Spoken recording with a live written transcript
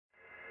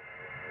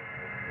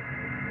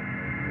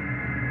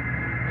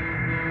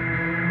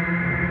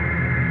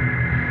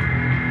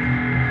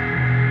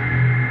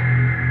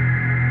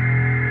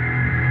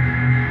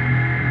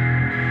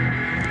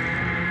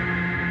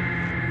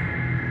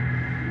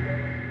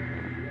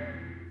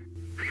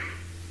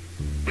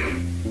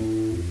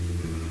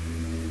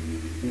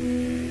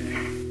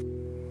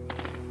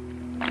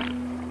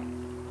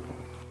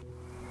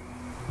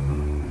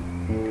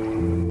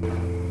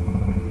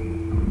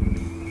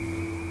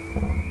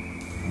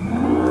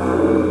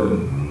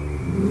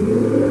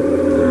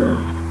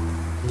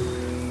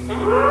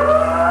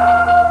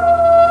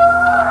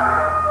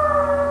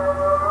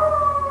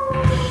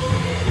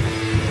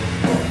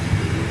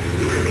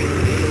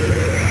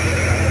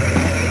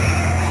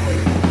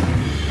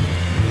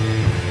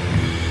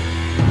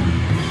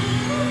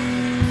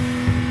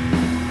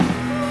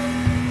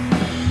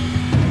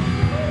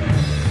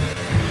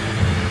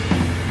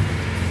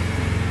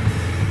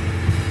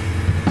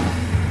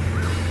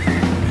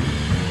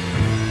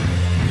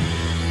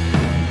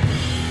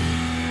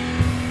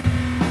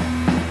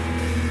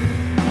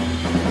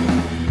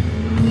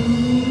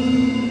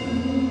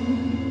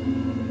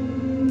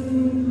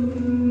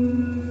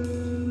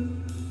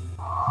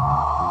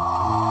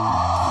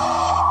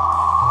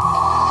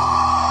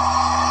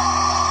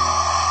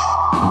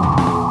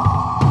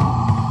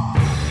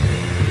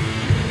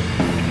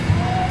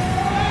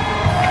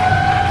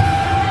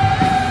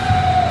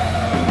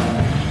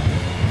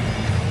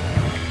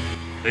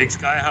Big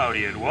Sky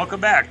Howdy, and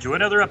welcome back to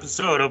another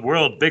episode of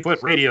World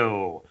Bigfoot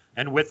Radio.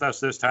 And with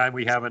us this time,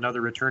 we have another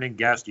returning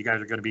guest you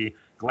guys are going to be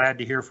glad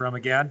to hear from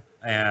again.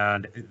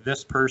 And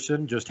this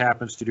person just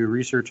happens to do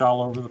research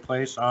all over the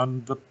place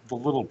on the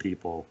little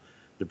people,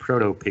 the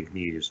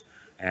proto-pygmies.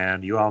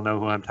 And you all know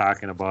who I'm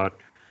talking about.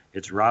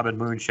 It's Robyn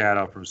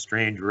Moonshadow from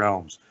Strange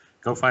Realms.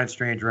 Go find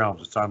Strange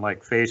Realms. It's on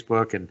like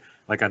Facebook and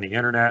like on the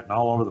internet and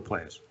all over the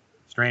place.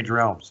 Strange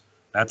Realms.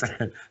 That's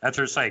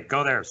her site.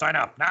 Go there. Sign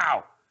up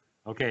now.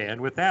 Okay, and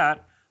with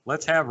that,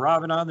 let's have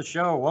Robyn on the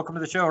show. Welcome to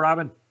the show,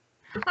 Robyn.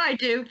 Hi,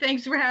 Duke.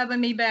 Thanks for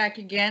having me back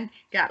again.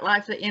 Got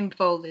lots of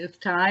info this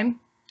time.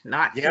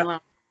 Lots and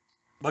lots.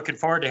 Looking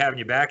forward to having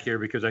you back here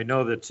because I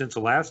know that since the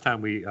last time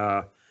we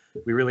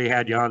really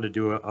had you on to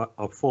do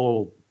a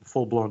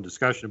full-blown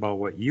discussion about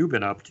what you've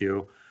been up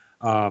to.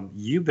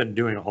 You've been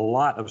doing a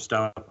lot of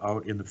stuff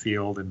out in the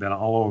field and been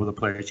all over the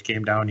place. You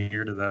came down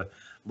here to the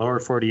lower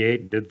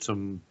 48 and did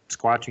some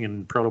squatching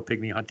and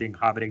proto-pygmy hunting,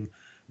 hobbiting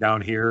down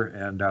here,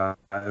 and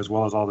as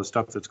well as all the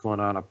stuff that's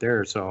going on up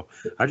there. So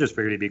I just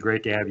figured it'd be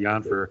great to have you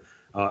on for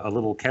a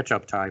little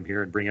catch-up time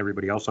here and bring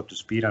everybody else up to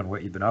speed on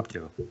what you've been up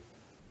to.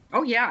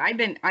 Oh yeah,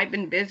 I've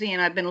been busy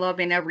and I've been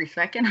loving every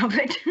second of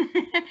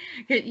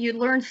it. You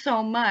learn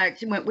so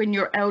much when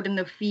you're out in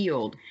the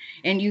field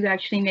and you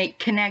actually make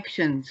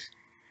connections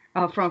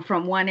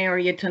from one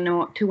area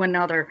to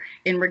another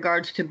in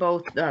regards to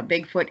both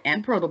Bigfoot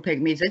and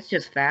proto-pygmies. It's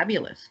just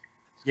fabulous.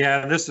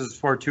 Yeah, this is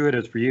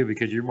fortuitous for you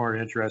because you're more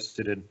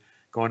interested in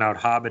going out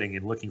hobbiting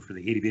and looking for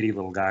the itty-bitty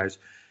little guys.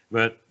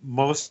 But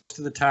most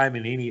of the time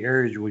in any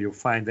areas where you'll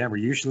find them are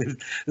usually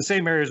the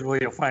same areas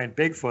where you'll find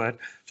Bigfoot.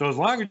 So as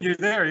long as you're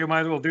there, you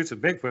might as well do some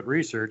Bigfoot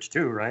research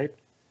too, right?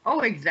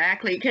 Oh,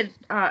 exactly, because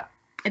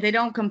they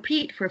don't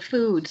compete for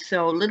food.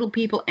 So little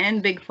people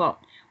and Bigfoot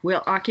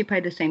will occupy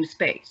the same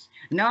space.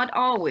 Not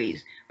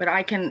always, but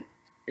I can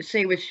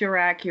say with sure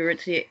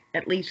accuracy,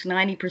 at least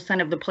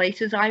 90% of the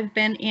places I've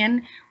been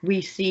in,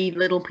 we see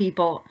little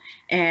people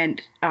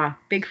and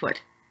Bigfoot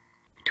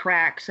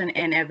tracks and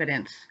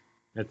evidence.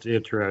 That's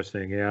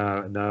interesting.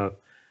 Yeah. And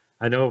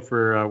I know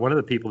for one of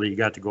the people that you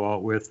got to go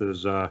out with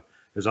has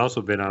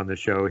also been on the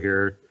show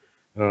here,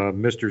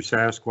 Mr.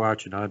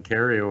 Sasquatch in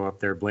Ontario up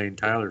there, Blaine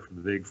Tyler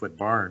from the Bigfoot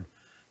Barn.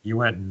 You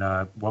went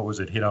and, what was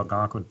it, hit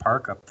Algonquin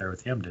Park up there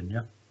with him, didn't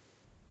you?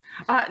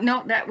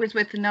 No, that was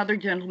with another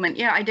gentleman.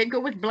 Yeah, I did go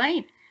with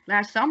Blaine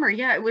last summer.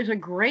 Yeah, it was a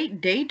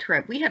great day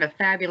trip. We had a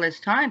fabulous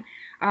time.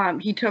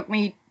 He took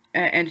me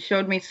and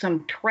showed me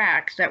some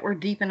tracks that were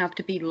deep enough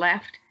to be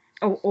left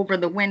over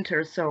the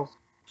winter. So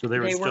they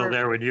were still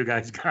there when you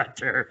guys got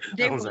there.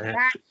 They were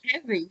that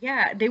heavy.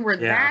 Yeah, they were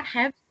that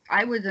heavy.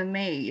 I was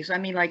amazed. I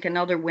mean, like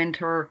another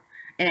winter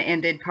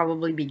and they'd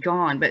probably be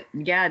gone. But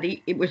yeah,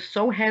 it was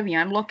so heavy.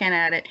 I'm looking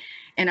at it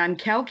and I'm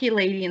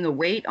calculating the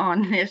weight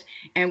on this,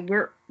 and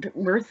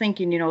we're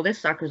thinking, this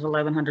sucker's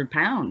 1,100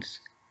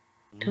 pounds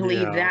to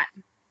leave that,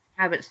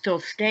 have it still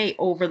stay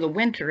over the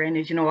winter. And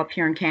as you know, up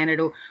here in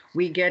Canada,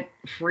 we get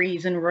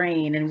freezing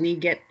rain and we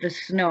get the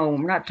snow.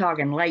 We're not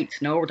talking light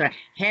snow, we're talking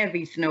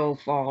heavy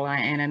snowfall.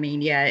 And I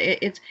mean, yeah,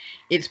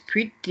 it's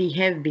pretty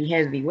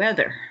heavy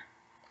weather.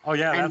 Oh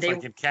yeah, that's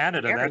like in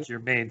Canada. That's your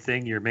main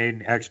thing. Your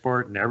main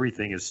export and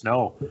everything is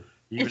snow.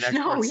 Even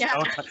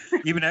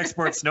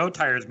export snow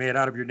tires made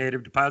out of your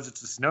native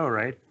deposits of snow,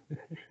 right?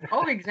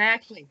 Oh,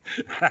 exactly.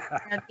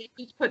 They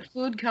just put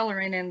food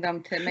coloring in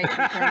them to make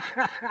them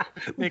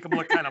make them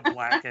look kind of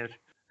blackish.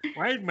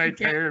 Why is my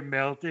tire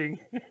melting?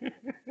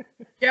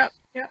 Yep.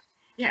 Yeah,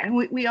 and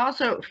we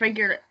also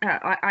figured,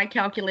 I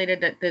calculated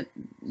that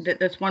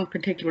this one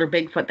particular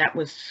Bigfoot that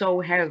was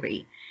so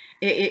heavy,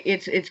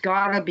 it's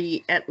got to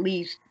be at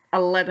least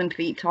 11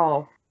 feet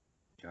tall.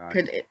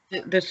 Because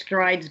the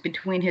strides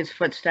between his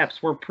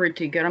footsteps were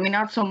pretty good. I mean,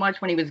 not so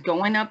much when he was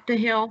going up the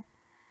hill,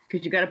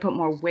 because you got to put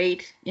more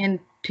weight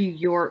into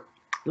your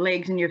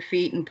legs and your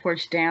feet and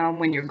push down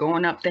when you're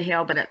going up the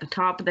hill. But at the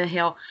top of the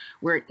hill,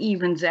 where it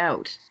evens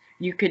out,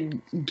 you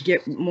could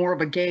get more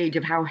of a gauge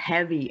of how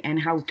heavy and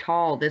how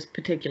tall this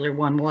particular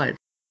one was.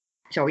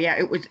 So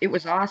yeah, it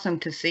was awesome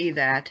to see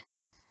that.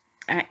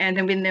 And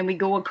then we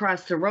go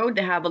across the road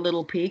to have a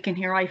little peek, and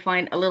here I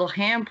find a little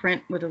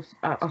handprint with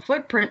a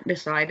footprint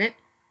beside it.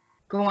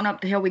 Going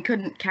up the hill, we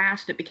couldn't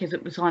cast it because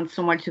it was on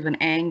so much of an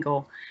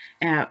angle.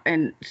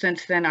 And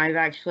since then, I've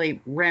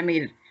actually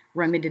remedied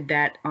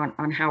that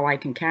on how I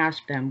can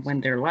cast them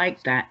when they're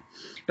like that.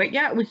 But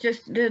yeah, it was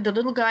just the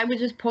little guy was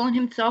just pulling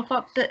himself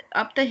up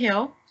the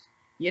hill,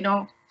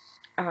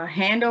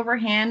 hand over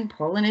hand,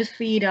 pulling his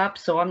feet up.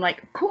 So I'm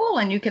like, cool.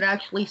 And you could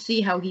actually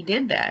see how he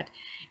did that.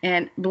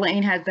 And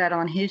Blaine has that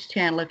on his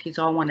channel if you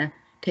all want to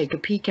take a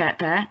peek at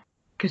that.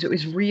 Because it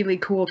was really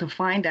cool to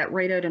find that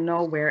right out of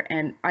nowhere.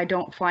 And I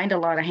don't find a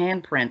lot of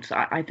handprints.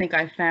 I think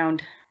I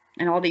found,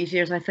 in all these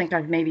years, I think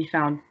I've maybe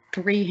found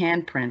 3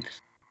 handprints.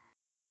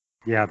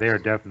 Yeah, they are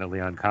definitely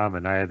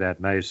uncommon. I had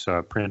that nice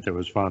print that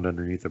was found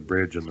underneath a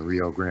bridge in the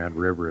Rio Grande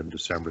River in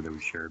December that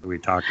we shared. We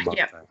talked about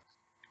that.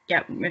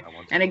 Yeah,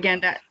 and again,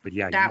 but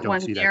yeah, that you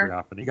don't see that very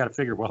often. You got to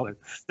figure, well,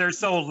 they're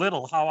so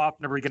little. How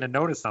often are we going to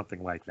notice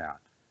something like that?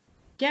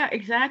 Yeah,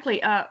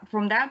 exactly.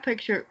 From that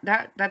picture,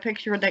 that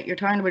picture that you're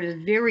talking about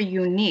is very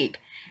unique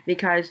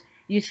because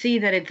you see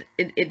that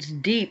it's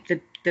deep.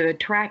 The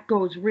track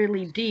goes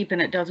really deep, and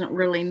it doesn't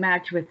really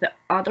match with the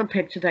other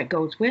picture that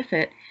goes with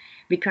it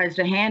because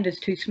the hand is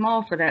too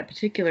small for that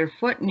particular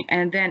foot.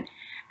 And then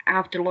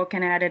after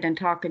looking at it and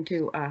talking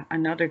to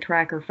another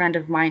tracker friend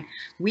of mine,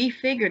 we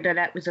figured that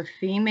that was a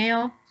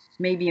female,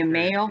 maybe a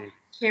male,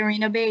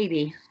 carrying a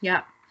baby.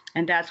 Yeah.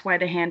 And that's why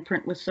the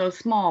handprint was so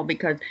small,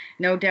 because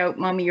no doubt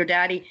mommy or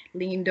daddy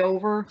leaned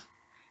over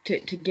to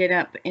get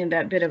up in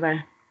that bit of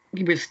a,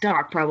 he was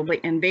stuck probably,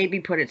 and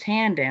baby put its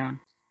hand down.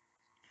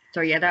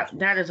 So yeah,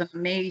 that is an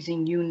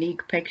amazing,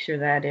 unique picture,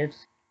 that is.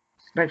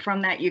 But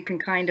from that, you can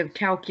kind of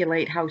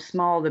calculate how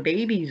small the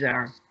babies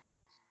are.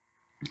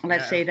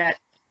 Let's say that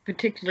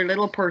particular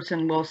little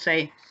person will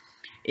say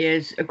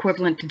is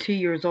equivalent to 2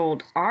 years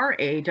old, our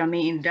age. I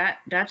mean,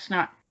 that's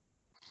not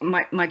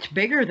much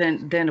bigger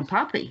than a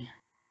puppy.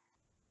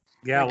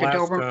 Yeah,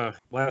 like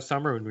last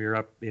summer when we were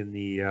up in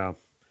the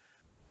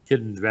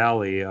Hidden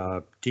Valley,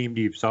 Team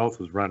Deep South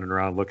was running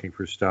around looking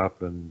for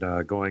stuff and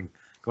going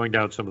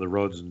down some of the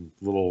roads and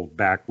little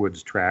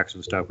backwoods tracks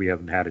and stuff we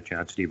haven't had a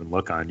chance to even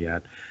look on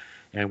yet.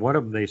 And one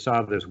of them, they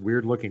saw this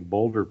weird-looking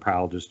boulder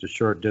pile just a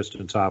short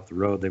distance off the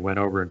road. They went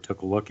over and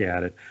took a look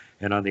at it.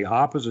 And on the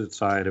opposite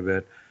side of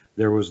it,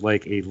 there was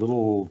like a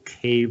little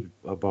cave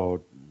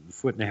about a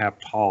foot and a half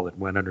tall that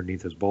went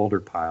underneath this boulder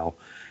pile.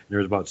 There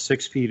was about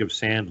 6 feet of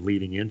sand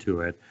leading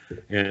into it.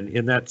 And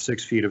in that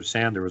 6 feet of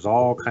sand, there was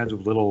all kinds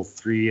of little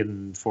 3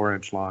 and 4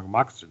 inch long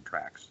moccasin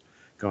tracks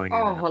going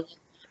in.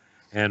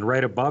 And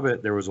right above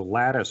it, there was a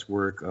lattice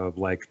work of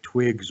like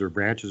twigs or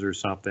branches or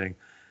something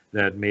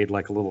that made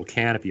like a little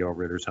canopy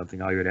over it or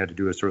something. All you would have to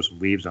do is throw some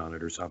leaves on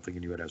it or something,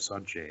 and you would have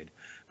sunshade.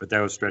 But that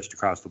was stretched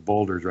across the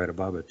boulders right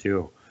above it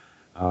too.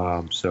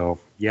 So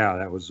yeah,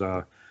 that was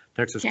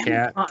Texas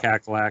Cat,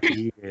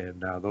 Kakalaki,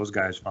 and those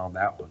guys found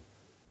that one.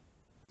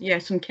 Yeah,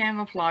 some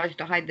camouflage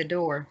to hide the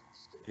door.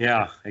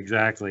 Yeah,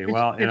 exactly.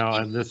 Well, you know,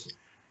 in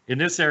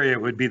this area,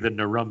 it would be the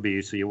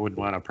Narumbi, so you wouldn't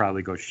want to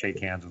probably go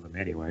shake hands with them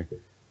anyway.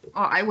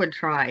 Oh, I would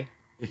try.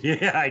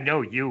 Yeah, I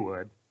know you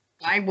would.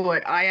 I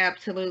would. I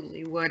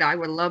absolutely would. I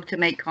would love to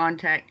make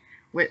contact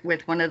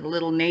with one of the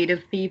little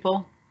native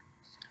people,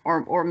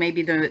 or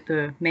maybe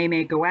the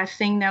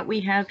Meme-Goessing that we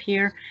have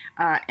here.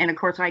 And of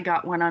course, I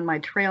got one on my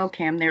trail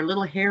cam. They're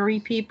little hairy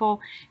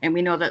people, and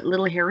we know that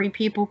little hairy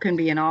people can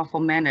be an awful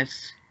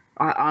menace.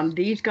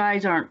 These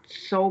guys aren't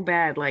so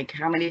bad. Like,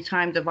 how many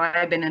times have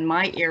I been in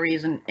my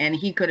areas and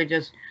he could have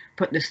just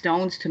put the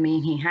stones to me,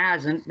 and he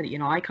hasn't. But, you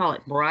know, I call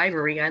it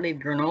bribery. I leave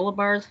granola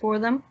bars for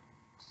them.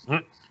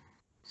 What?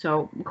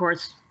 So, of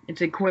course,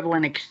 it's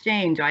equivalent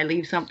exchange. I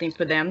leave something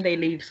for them. They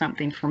leave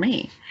something for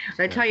me.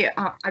 But I tell you,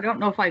 I don't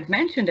know if I've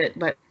mentioned it,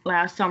 but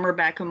last summer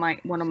back in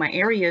one of my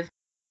areas,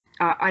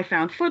 I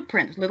found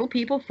footprints, little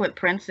people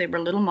footprints. They were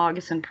little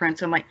moccasin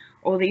prints. I'm like,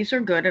 oh, these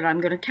are good, and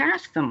I'm going to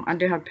task them. I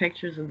do have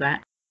pictures of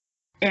that.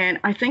 And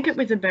I think it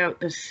was about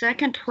the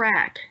second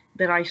track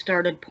that I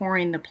started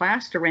pouring the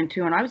plaster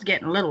into, and I was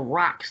getting little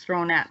rocks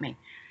thrown at me,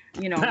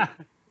 you know,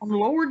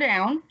 lower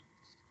down.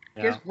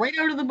 Yeah. Just right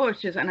out of the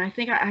bushes, and I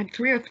think I had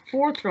 3 or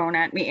 4 thrown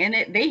at me, and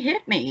they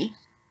hit me.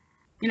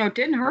 You know, it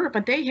didn't hurt,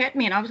 but they hit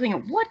me, and I was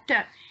thinking, what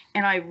the?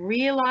 And I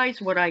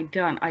realized what I'd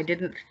done. I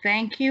didn't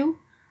thank them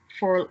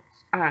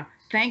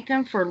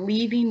for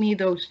leaving me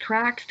those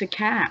tracks to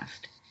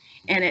cast.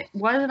 And it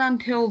wasn't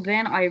until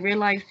then I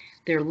realized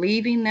they're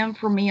leaving them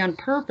for me on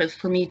purpose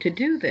for me to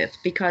do this,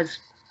 because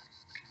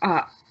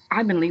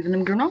I've been leaving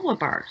them granola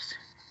bars.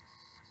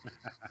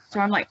 So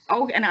I'm like,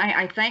 oh, and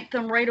I thanked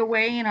them right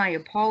away, and I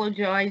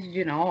apologized,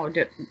 you know,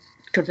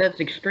 because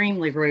that's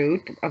extremely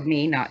rude of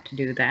me not to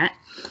do that.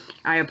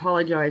 I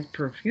apologized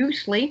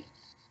profusely,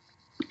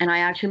 and I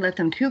actually left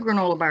them 2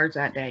 granola bars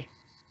that day.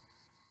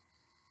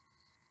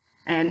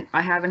 And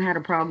I haven't had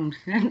a problem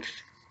since,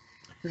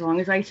 as long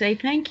as I say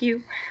thank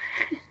you.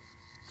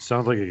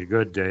 Sounds like a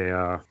good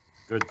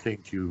thing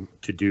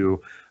to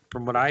do.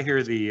 From what I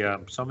hear,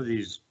 some of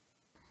these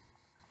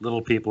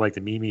little people like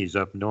the Mimis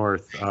up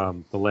north,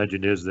 the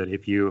legend is that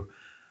if you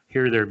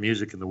hear their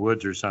music in the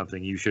woods or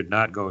something, you should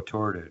not go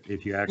toward it.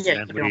 If you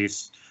accidentally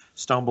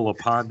stumble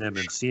upon them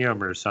and see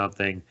them or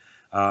something,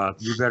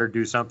 you better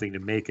do something to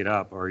make it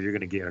up, or you're going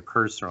to get a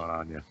curse thrown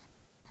on you.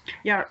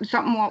 Yeah,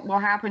 something will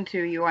happen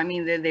to you. I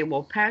mean, they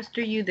will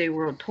pester you. They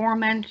will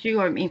torment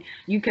you. I mean,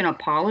 you can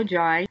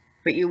apologize,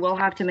 but you will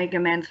have to make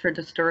amends for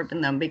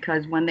disturbing them,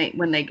 because when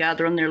they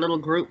gather in their little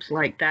groups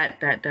like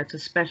that's a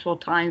special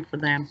time for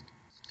them.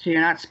 So you're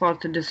not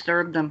supposed to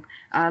disturb them.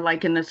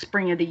 Like in the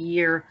spring of the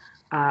year,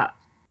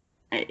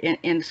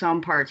 in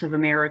some parts of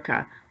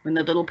America, when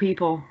the little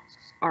people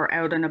are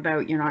out and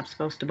about, you're not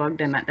supposed to bug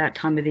them at that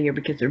time of the year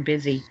because they're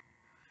busy.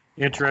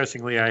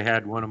 Interestingly, I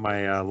had one of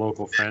my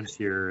local friends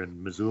here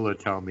in Missoula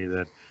tell me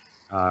that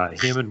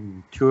him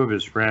and 2 of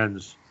his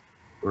friends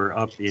were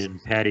up in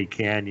Patty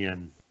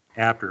Canyon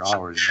after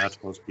hours, and not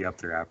supposed to be up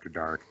there after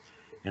dark.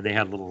 And they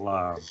had a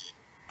little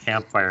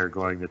campfire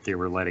going that they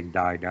were letting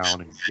die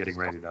down and getting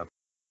ready to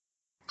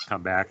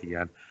come back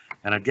again.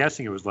 And I'm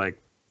guessing it was like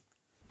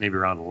maybe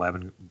around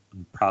 11.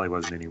 Probably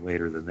wasn't any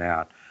later than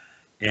that.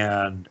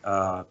 And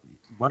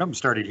one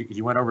of them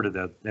he went over to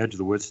the edge of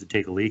the woods to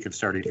take a leak and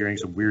started hearing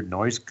some weird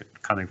noise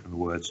coming from the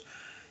woods,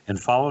 and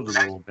followed a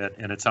little bit,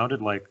 and it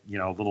sounded like,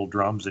 little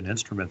drums and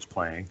instruments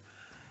playing.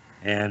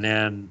 And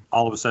then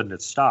all of a sudden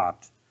it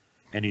stopped,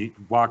 and he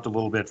walked a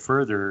little bit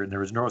further, and there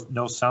was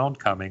no sound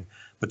coming,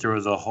 but there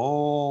was a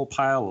whole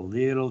pile of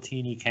little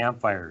teeny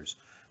campfires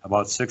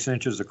about 6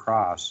 inches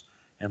across,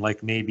 and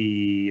like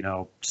maybe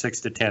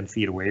 6 to 10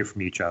 feet away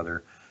from each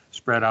other,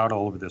 spread out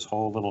all over this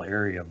whole little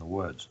area in the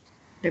woods.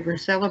 They were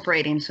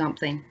celebrating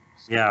something.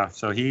 Yeah,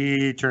 so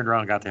he turned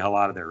around and got the hell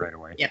out of there right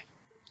away.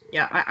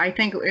 Yeah. I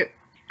think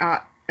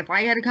if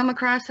I had to come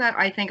across that,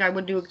 I think I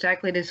would do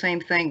exactly the same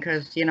thing,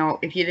 because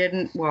if you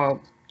didn't, well,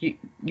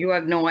 you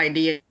have no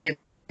idea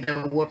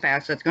the whoop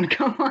ass that's going to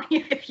come on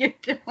you if you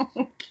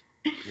don't.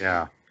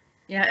 Yeah.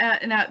 Yeah.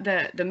 Now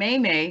the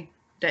May,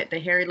 the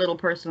hairy little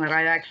person that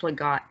I actually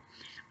got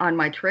on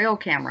my trail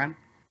camera,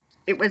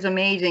 it was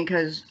amazing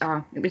because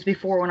it was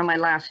before one of my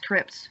last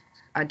trips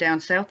down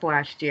south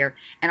last year,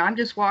 and I'm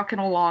just walking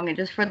along, and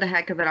just for the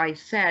heck of it, I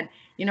said,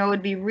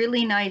 it'd be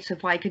really nice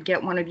if I could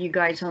get one of you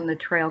guys on the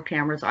trail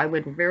cameras. I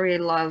would very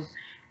love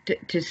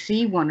to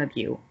see one of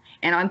you.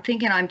 And I'm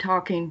thinking I'm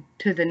talking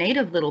to the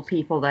native little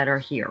people that are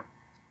here.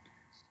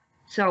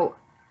 So,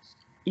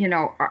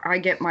 I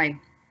get my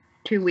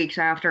 2 weeks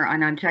after,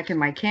 and I'm checking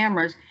my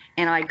cameras,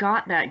 and I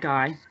got that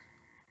guy,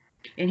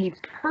 and he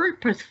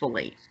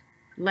purposefully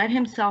let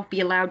himself be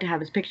allowed to have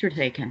his picture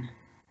taken.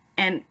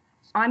 And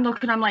I'm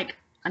looking, I'm like,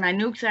 and I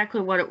knew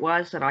exactly what it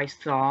was that I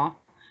saw.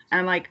 And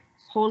I'm like,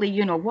 holy,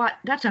 you know what?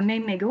 That's a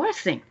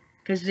Meme-Go-Wessing.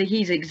 Because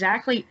he's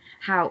exactly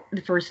how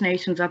the First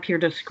Nations up here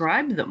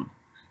describe them.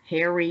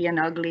 Hairy and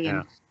ugly. Yeah.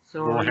 And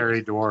so little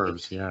hairy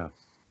dwarves, yeah.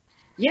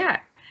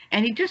 Yeah.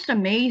 And he's just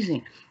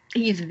amazing.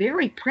 He's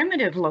very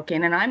primitive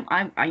looking. And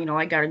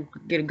I got to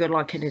get a good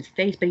look at his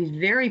face, but he's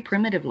very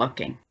primitive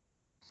looking.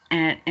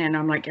 And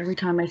I'm like, every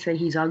time I say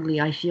he's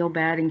ugly, I feel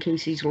bad in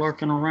case he's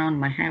lurking around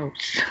my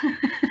house.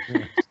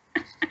 Yeah.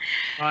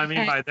 Well, I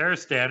mean, by their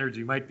standards,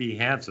 you might be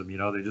handsome.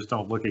 They just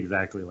don't look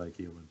exactly like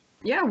humans.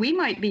 Yeah, we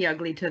might be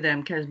ugly to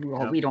them because,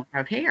 we don't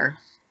have hair.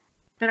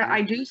 But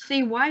I do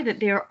see why that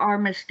they are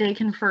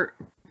mistaken for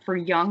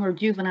young or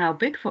juvenile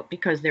Bigfoot,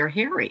 because they're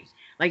hairy.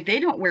 Like,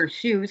 they don't wear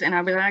shoes, and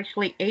I was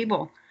actually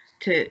able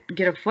to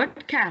get a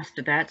foot cast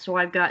of that. So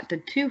I've got the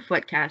 2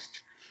 foot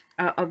casts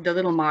of the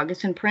little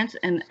moccasin prints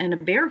and a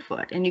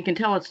barefoot. And you can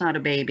tell it's not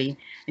a baby,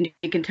 and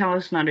you can tell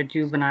it's not a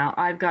juvenile.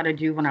 I've got a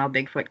juvenile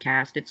Bigfoot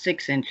cast. It's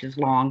 6 inches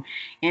long,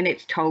 and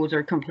its toes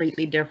are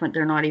completely different.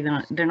 They're not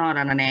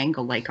on an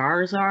angle like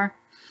ours are.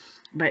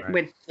 But right.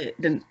 With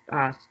the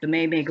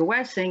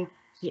Meme-Go-Wessing,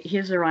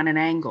 his are on an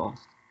angle.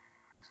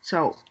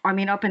 So, I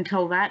mean, up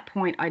until that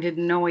point, I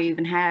didn't know I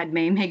even had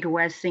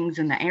Meme-Go-Wessings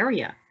in the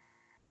area.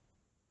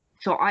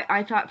 So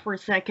I thought for a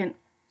second,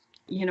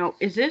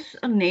 is this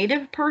a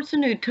native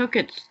person who took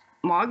its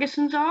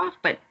moccasins off?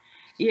 But,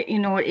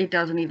 it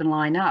doesn't even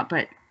line up.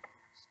 But,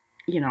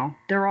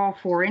 they're all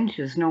 4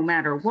 inches no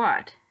matter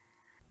what.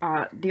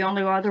 The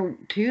only other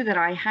 2 that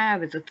I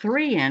have is a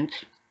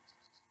 3-inch.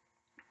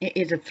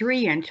 Is a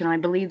 3-inch, and I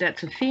believe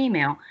that's a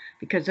female,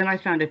 because then I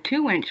found a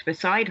 2-inch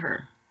beside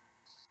her.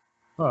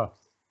 Huh.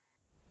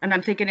 And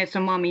I'm thinking it's a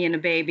mummy and a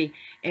baby.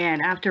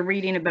 And after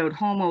reading about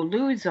Homo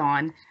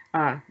luzon,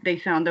 they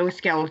found those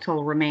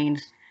skeletal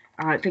remains,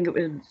 I think it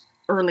was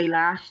early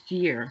last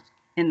year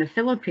in the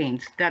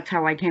Philippines. That's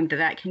how I came to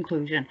that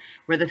conclusion,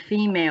 where the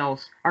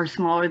females are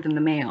smaller than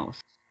the males.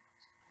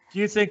 Do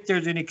you think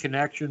there's any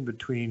connection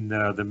between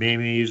the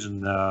Mamies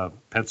and the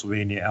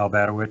Pennsylvania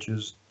Alberta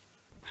witches?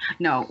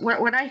 No.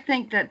 What I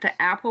think that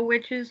the apple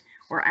witches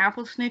or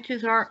apple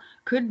snitches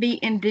could be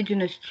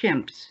indigenous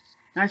chimps.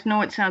 I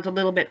know it sounds a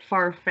little bit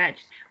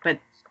far-fetched, but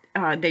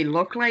they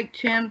look like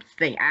chimps,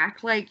 they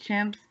act like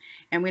chimps,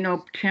 and we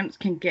know chimps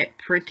can get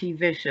pretty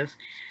vicious.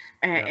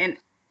 And,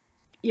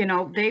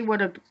 they would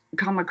have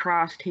come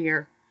across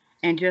here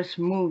and just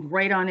moved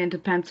right on into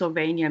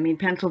Pennsylvania. I mean,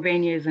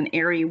 Pennsylvania is an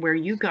area where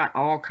you got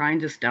all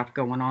kinds of stuff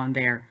going on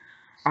there,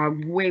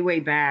 way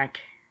back.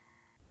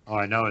 Oh,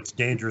 I know. It's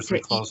dangerously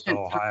close to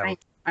Ohio.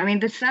 I mean,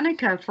 the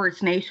Seneca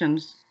First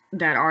Nations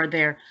that are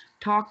there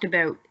talked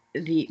about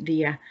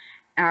the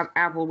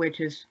apple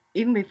witches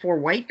even before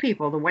white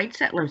people, the white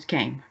settlers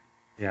came.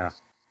 Yeah.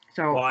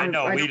 So well, I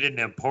know we didn't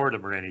import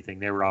them or anything.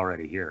 They were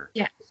already here.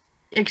 Yeah,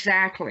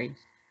 exactly.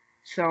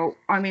 So,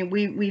 I mean,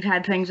 we've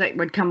had things that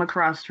would come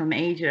across from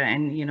Asia,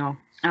 and,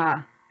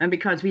 and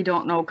because we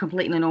don't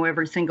completely know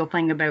every single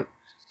thing about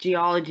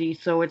geology,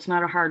 so it's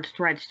not a hard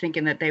stretch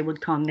thinking that they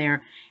would come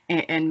there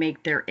and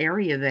make their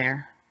area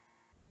there.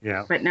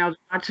 Yeah. But now they're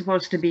not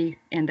supposed to be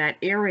in that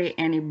area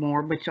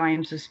anymore, which I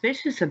am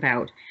suspicious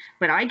about.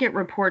 But I get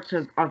reports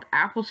of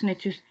apple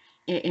snitches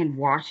in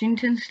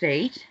Washington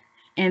State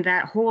and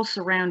that whole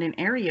surrounding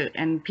area.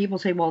 And people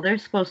say, well, they're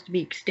supposed to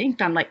be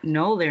extinct. I'm like,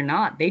 no, they're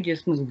not. They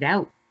just moved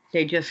out.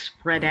 They just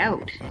spread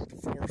out. About the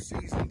 4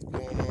 seasons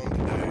going on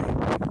today.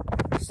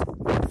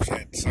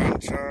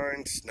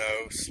 Sunshine,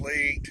 snow,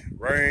 sleet,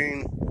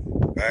 rain,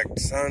 back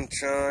to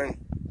sunshine,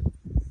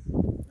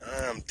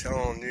 I'm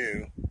telling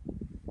you.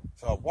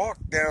 So I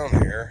walked down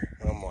here,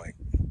 and I'm like,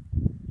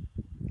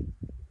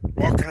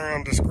 walking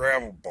around this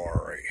gravel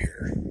bar right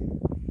here,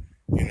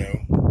 you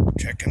know,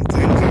 checking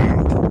things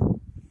out.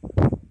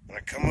 And I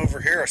come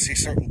over here, I see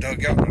something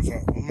dug out, and I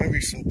thought, well, maybe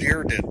some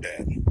deer did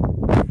that.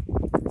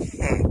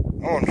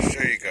 I want to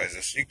show you guys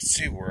this. You can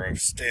see where I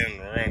was standing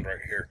around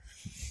right here,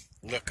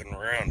 looking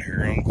around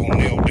here. I'm going to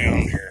kneel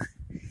down here.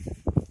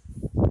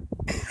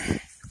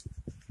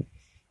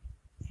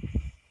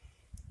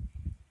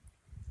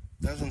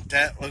 Doesn't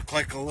that look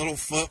like a little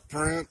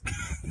footprint?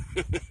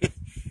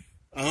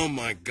 Oh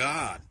my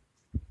God.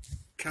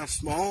 Look how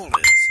small it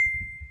is.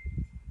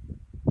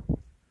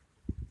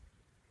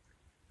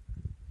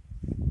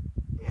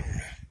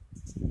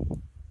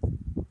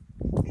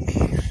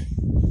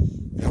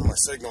 Now my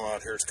signal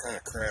out here is kind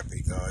of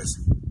crappy, guys.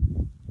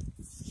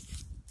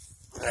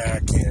 I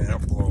can't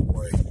help blow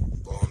away,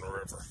 blow in the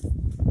river.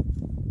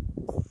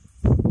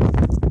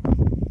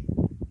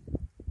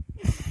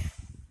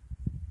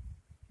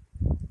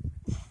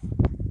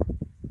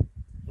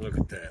 Look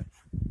at that.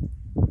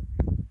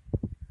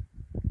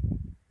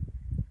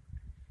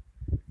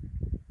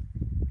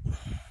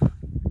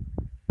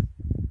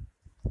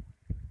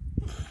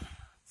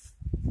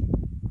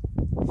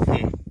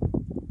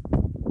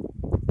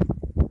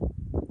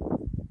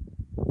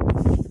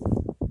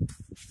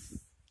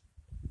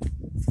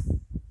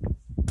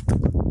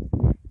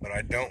 But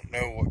I don't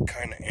know what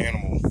kind of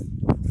animal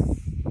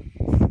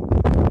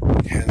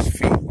has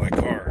feet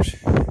like ours.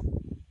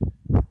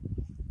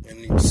 And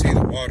you can see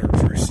the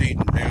water's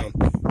receding down.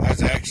 I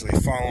was actually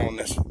following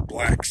this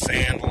black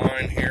sand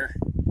line here.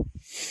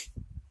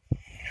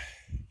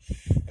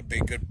 That'd be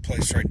a good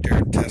place right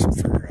there to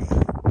test for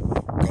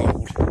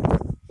gold.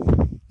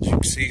 As you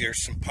can see,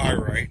 there's some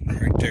pyrite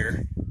right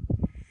there.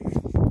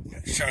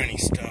 That shiny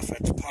stuff,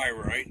 that's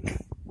pyrite.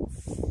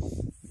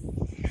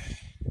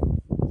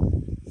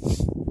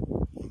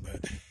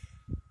 But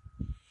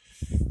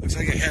looks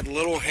like it had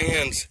little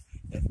hands,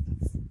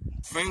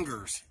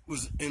 fingers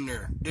was in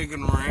there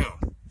digging around.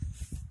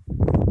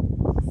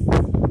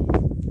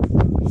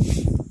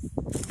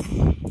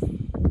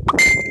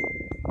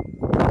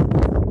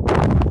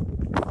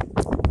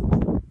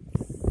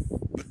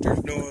 But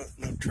there's no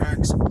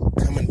tracks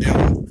coming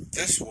down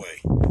this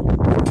way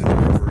to the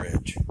river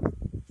edge.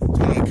 It's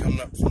only coming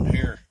up from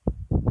here.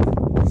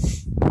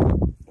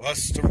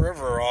 Unless the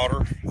river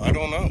otter, I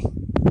don't know.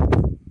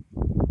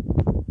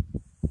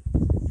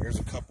 There's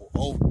a couple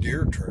old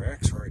deer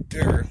tracks right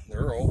there.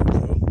 They're old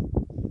though.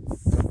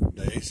 A couple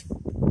days.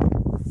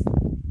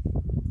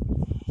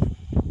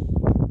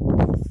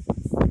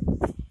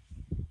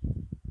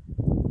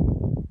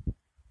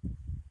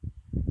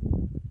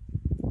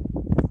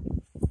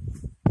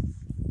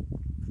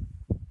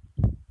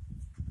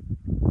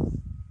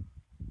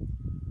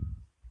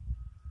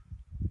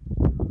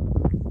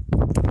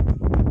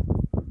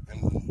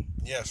 And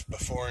yes,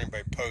 before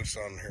anybody posts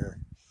on here,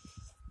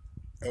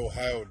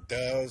 Ohio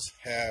does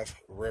have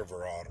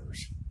river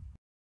otters.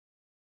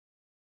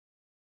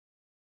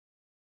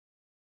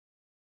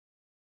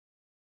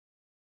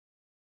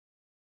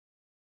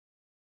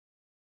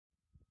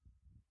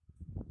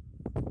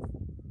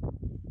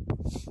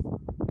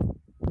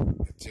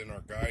 It's in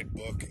our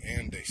guidebook,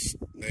 and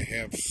they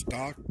have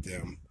stocked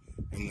them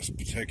in this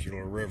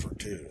particular river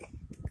too,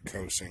 the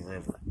Kosing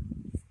River.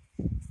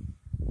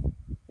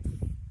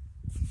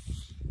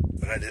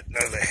 But I didn't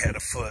know they had a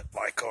foot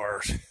like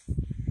ours.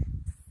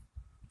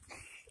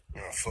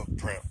 A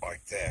footprint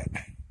like that.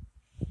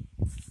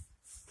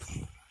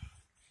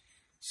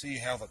 See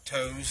how the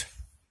toes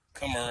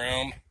come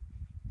around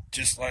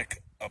just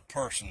like a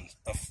person's,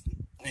 a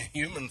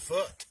human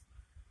foot.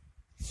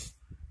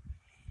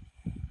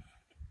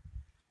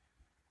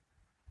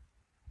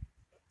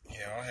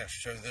 Yeah, I'll have to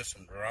show this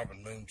one to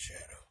Robyn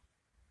Moonshadow.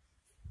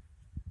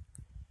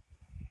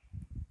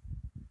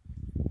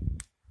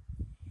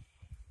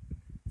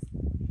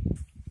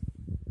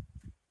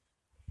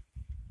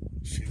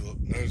 She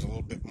knows a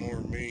little bit more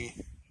of me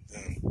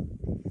than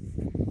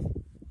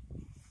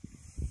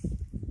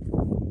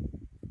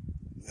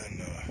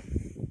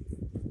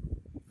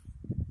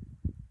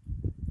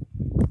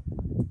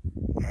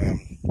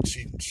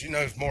she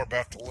knows more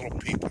about the little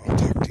people. I'll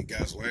talk to you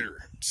guys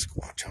later.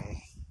 Squatch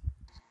home.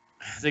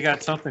 They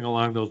got something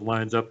along those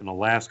lines up in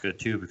Alaska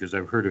too, because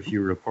I've heard a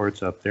few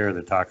reports up there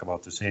that talk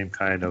about the same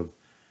kind of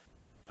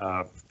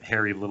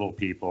hairy little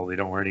people. They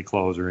don't wear any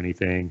clothes or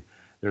anything.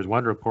 There's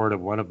one report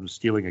of one of them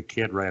stealing a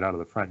kid right out of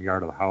the front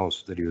yard of the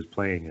house that he was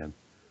playing in.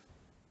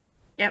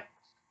 Yep.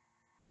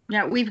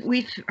 Yeah,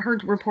 we've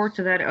heard reports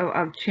of that,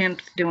 of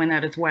chimps doing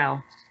that as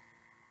well.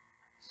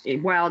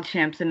 Wild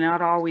chimps, and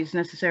not always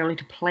necessarily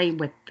to play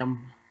with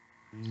them.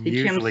 The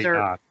Usually chimps are,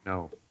 not,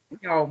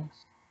 no.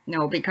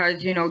 No,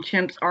 because,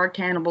 chimps are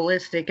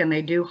cannibalistic and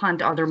they do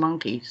hunt other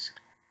monkeys.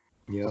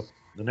 Yep.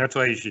 And that's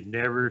why you should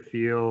never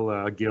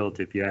feel guilt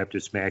if you have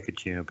to smack a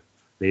chimp.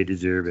 They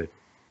deserve it.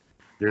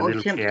 They're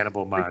little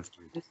cannibal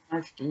monsters.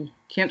 Nasty.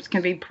 Chimps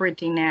can be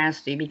pretty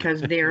nasty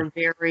because they're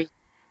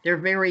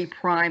very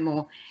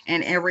primal,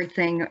 and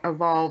everything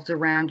evolves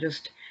around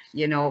just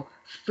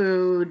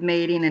food,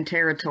 mating, and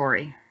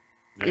territory.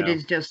 Yeah. It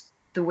is just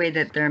the way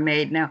that they're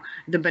made. Now,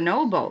 the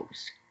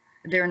bonobos,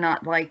 they're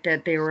not like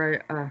that. They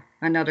were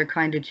another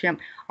kind of chimp.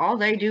 All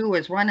they do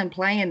is run and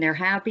play, and they're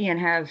happy and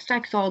have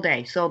sex all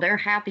day. So they're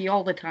happy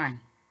all the time.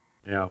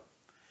 Yeah.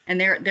 And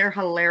they're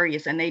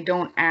hilarious, and they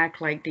don't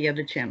act like the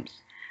other chimps.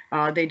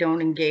 They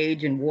don't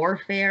engage in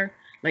warfare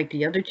like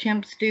the other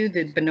chimps do.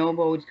 The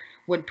bonobos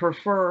would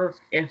prefer,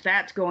 if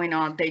that's going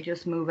on, they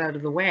just move out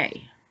of the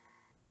way.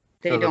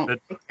 They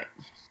don't.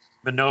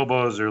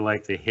 Bonobos are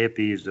like the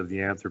hippies of the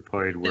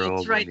anthropoid world.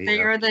 That's right.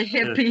 They are the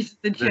hippies,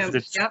 the chimps.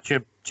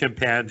 The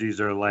chimpanzees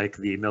are like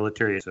the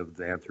military of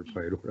the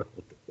anthropoid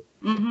world.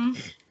 Mm-hmm.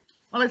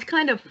 Well, it's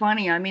kind of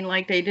funny. I mean,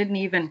 like they didn't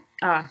even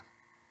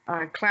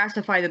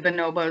classify the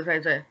bonobos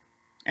as a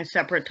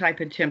separate type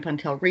of chimp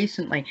until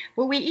recently.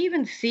 But we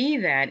even see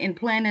that in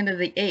Planet of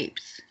the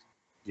Apes.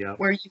 Yeah.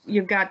 Where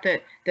you've got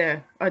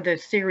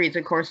the series,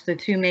 of course, the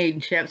two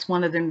main chimps,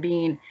 one of them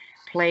being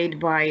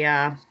played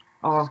by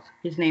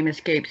his name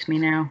escapes me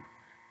now.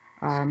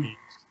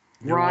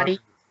 Roddy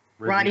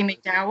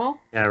McDowell.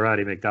 Yeah,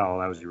 Roddy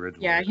McDowell. That was the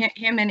original. Yeah,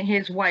 him and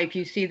his wife.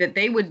 You see that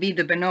they would be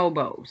the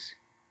bonobos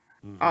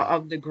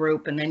of the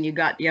group, and then you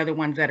got the other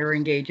ones that are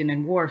engaging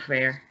in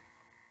warfare.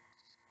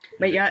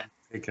 But yeah,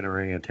 taking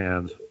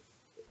orangutans.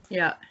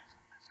 Yeah,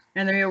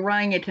 and the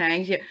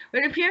orangutans. Yeah,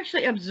 but if you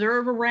actually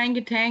observe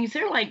orangutans,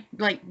 they're like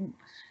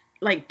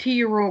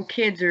 2-year-old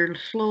kids are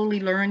slowly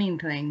learning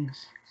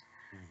things.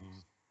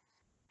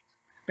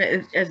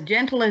 But as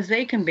gentle as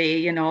they can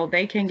be,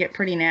 they can get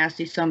pretty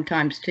nasty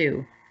sometimes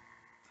too.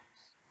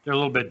 They're a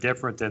little bit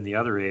different than the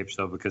other apes,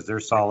 though, because they're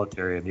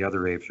solitary and the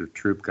other apes are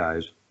troop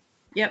guys.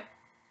 Yep,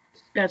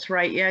 that's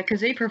right. Yeah,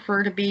 because they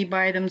prefer to be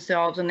by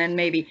themselves, and then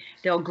maybe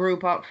they'll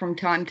group up from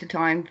time to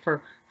time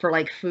for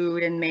like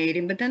food and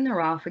mating, but then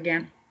they're off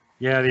again.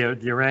 Yeah,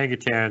 the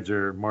orangutans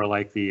are more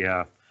like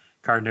the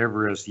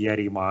carnivorous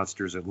Yeti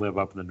monsters that live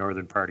up in the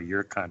northern part of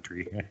your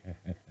country.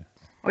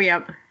 Oh,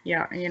 yeah,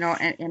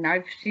 and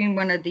I've seen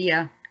one of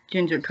the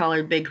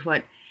ginger-colored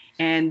Bigfoot,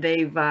 and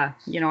they've,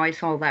 I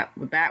saw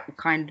that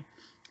kind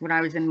when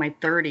I was in my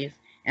 30s,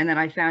 and then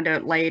I found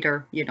out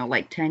later,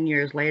 like 10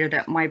 years later,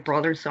 that my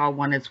brother saw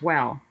one as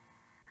well.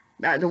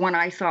 The one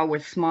I saw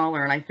was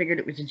smaller, and I figured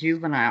it was a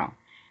juvenile,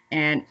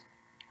 and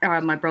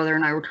my brother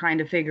and I were trying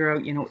to figure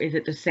out, is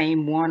it the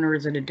same one or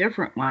is it a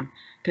different one?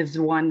 Because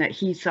the one that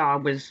he saw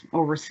was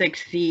over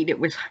 6 feet. It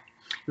was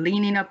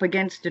leaning up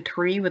against a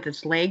tree with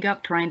its leg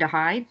up trying to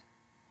hide,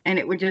 and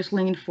it would just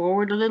lean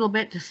forward a little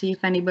bit to see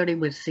if anybody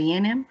was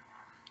seeing him.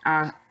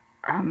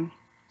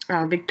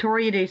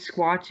 Victoria Day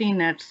Squatching,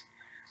 that's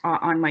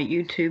on my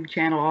YouTube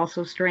channel,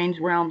 also Strange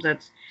Realms.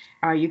 That's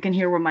you can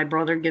hear where my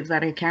brother gives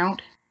that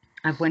account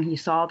of when he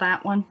saw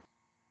that one.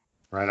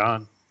 Right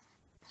on.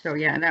 So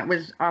yeah, that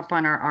was up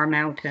on our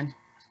mountain,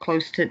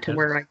 close to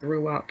where I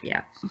grew up.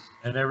 Yeah.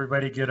 And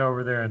everybody get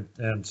over there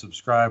and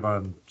subscribe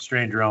on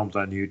Strange Realms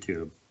on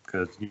YouTube,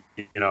 because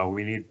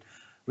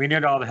we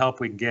need all the help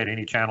we can get.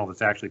 Any channel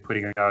that's actually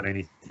putting out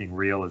anything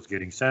real is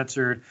getting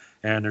censored,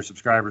 and their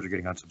subscribers are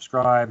getting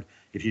unsubscribed.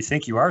 If you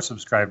think you are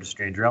subscribed to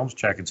Strange Realms,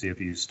 check and see if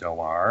you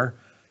still are,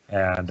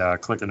 and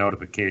click the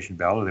notification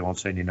bell, or they won't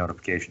send you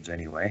notifications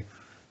anyway.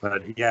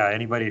 But yeah,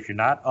 anybody, if you're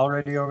not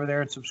already over there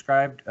and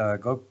subscribed,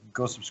 go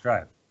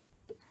subscribe.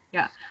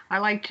 Yeah, I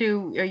like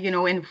to,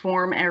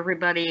 inform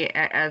everybody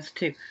as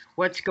to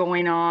what's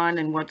going on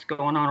and what's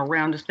going on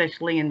around,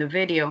 especially in the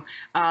video.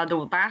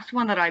 The last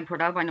one that I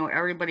put up, I know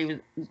everybody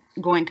was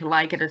going to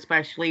like it,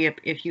 especially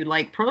if you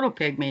like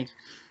proto-pygmies.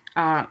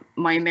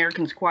 My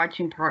American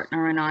Squatching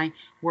partner and I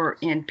were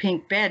in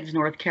Pink Beds,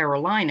 North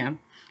Carolina,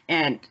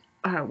 and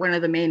one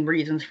of the main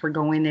reasons for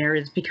going there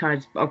is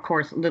because, of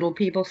course, little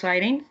people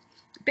sightings,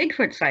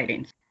 Bigfoot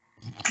sightings.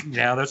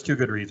 Yeah, that's 2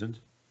 good reasons.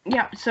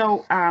 Yeah,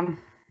 so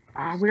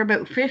we're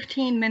about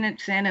 15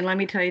 minutes in, and let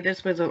me tell you,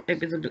 it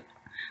was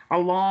a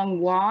long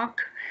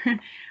walk.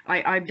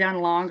 I've done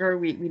longer.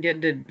 We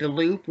did the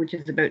loop, which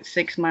is about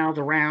 6 miles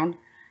around,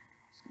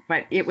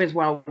 but it was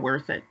well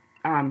worth it.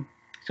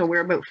 So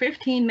we're about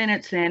 15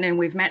 minutes in, and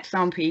we've met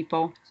some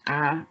people.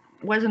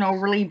 Wasn't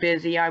overly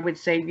busy, I would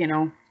say,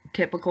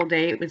 typical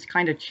day. It was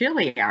kind of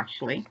chilly,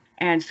 actually.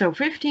 And so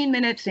 15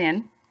 minutes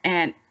in,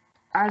 and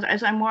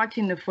as I'm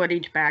watching the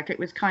footage back, it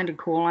was kind of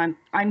cool.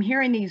 I'm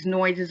hearing these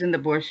noises in the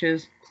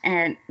bushes,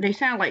 and they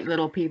sound like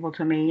little people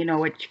to me,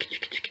 a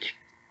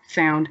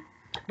sound.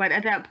 But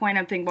at that point,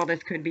 I'm thinking, well,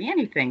 this could be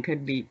anything.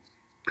 Could be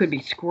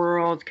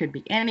squirrels, could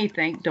be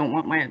anything. Don't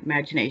want my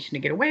imagination to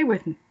get away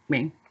with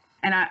me.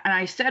 And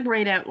I said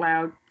right out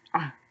loud,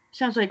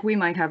 sounds like we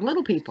might have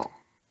little people.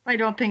 I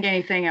don't think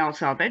anything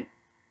else of it.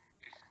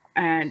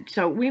 And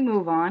so we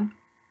move on,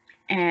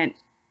 and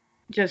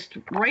just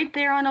right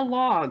there on a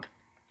log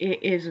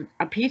is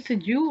a piece of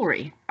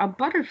jewelry, a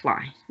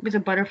butterfly. It was a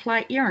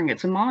butterfly earring.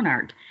 It's a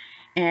monarch,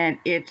 and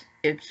it's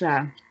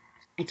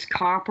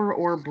copper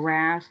or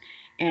brass,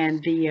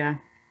 and the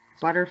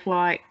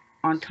butterfly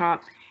on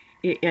top,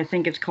 I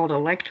think it's called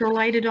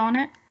electrolyted on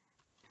it,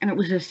 and it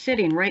was just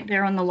sitting right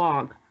there on the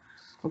log.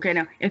 Okay,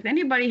 now if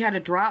anybody had to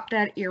drop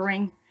that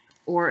earring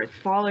or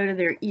fall out of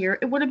their ear,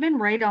 it would have been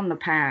right on the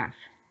path.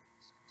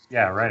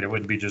 Yeah, right. It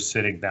wouldn't be just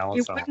sitting It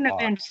balanced on a wouldn't have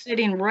log. been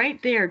sitting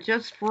right there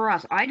just for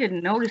us. I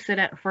didn't notice it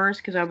at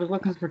first because I was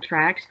looking for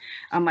tracks.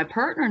 My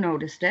partner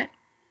noticed it,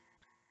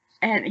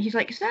 and he's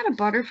like, "Is that a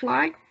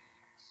butterfly?"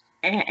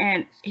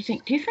 And he's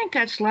like, "Do you think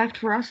that's left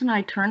for us?" And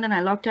I turned and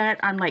I looked at it.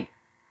 I'm like,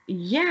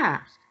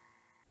 "Yeah,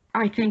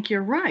 I think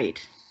you're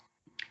right."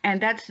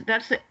 And that's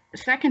the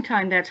second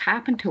time that's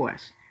happened to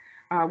us.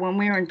 When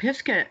we were in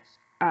Pisgah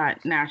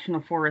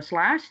National Forest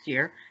last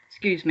year,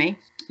 excuse me,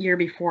 year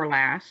before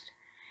last,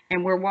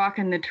 and we're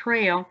walking the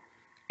trail,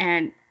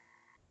 and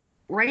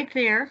right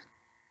there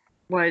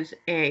was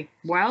a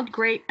wild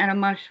grape and a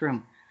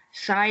mushroom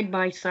side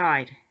by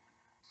side.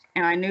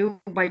 And I knew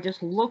by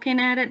just looking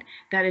at it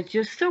that it's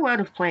just so out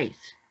of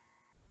place.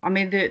 I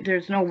mean,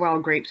 there's no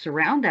wild grapes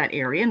around that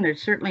area, and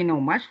there's certainly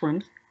no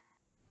mushrooms.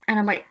 And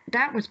I'm like,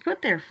 that was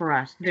put there for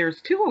us.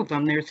 There's two of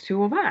them, there's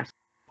two of us.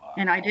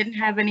 And I didn't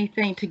have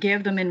anything to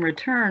give them in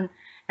return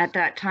at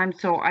that time,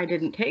 so I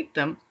didn't take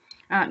them.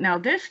 Now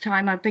this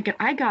time I'm thinking,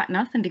 I got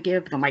nothing to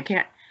give them. I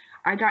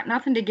got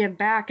nothing to give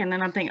back, and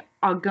then I'm thinking,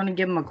 I'm going to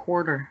give them a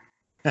quarter.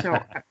 So,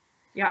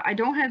 yeah, I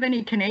don't have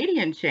any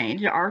Canadian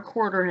change. Our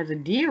quarter has a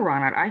deer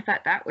on it. I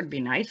thought that would be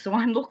nice. So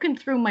I'm looking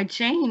through my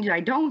change. I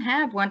don't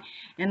have one.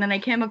 And then I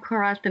came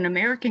across an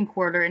American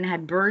quarter and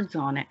had birds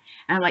on it.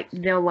 And I'm like,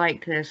 they'll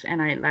like this.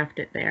 And I left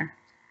it there.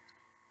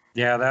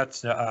 Yeah,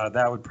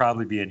 that would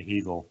probably be an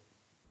eagle.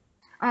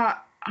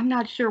 I'm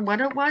not sure what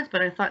it was,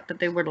 but I thought that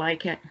they would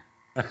like it.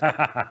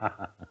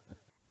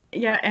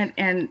 Yeah,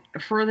 and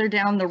further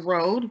down the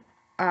road,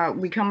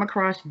 we come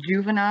across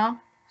juvenile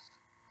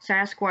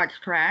Sasquatch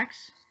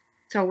tracks.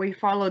 So we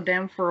followed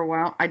them for a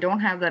while. I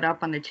don't have that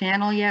up on the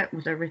channel yet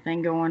with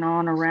everything going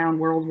on around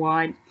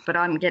worldwide, but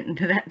I'm getting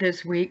to that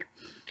this week.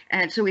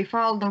 And so we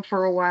followed them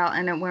for a while,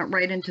 and it went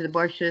right into the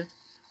bushes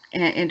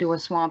and into a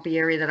swampy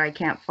area that I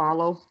can't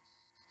follow.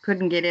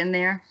 Couldn't get in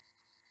there.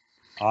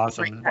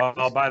 Awesome.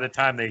 Well, by the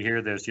time they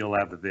hear this, you'll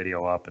have the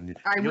video up, and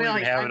you'll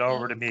even have it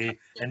over to me,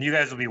 and you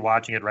guys will be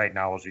watching it right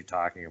now as you're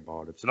talking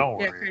about it. So don't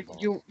worry.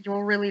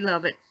 You'll really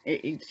love it.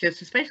 It's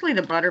just, especially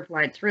the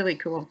butterfly, it's really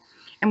cool.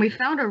 And we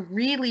found a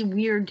really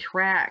weird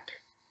track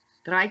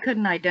that I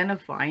couldn't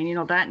identify,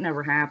 and that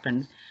never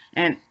happens.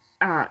 And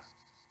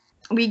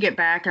we get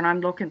back, and I'm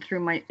looking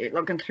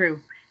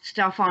through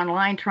stuff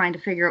online trying to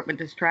figure out what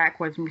this track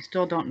was, and we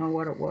still don't know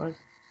what it was.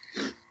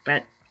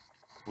 But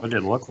what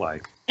did it look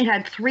like? It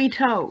had 3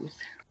 toes.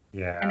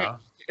 Yeah. And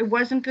it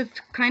wasn't the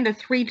kind of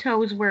 3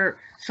 toes where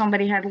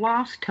somebody had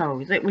lost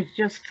toes. It was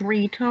just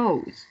 3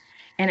 toes.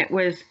 And it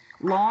was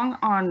long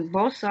on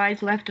both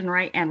sides, left and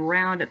right, and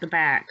round at the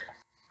back.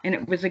 And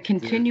it was a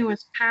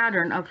continuous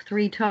pattern of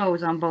 3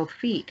 toes on both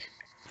feet.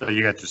 So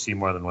you got to see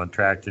more than one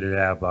track. Did it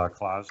have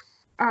claws?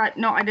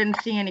 No, I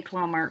didn't see any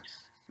claw marks.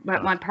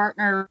 But my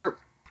partner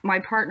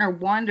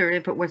wondered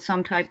if it was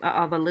some type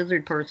of a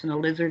lizard person, a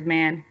lizard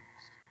man.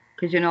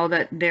 Because you know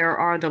that there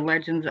are the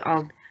legends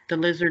of the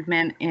lizard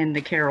men in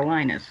the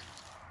Carolinas.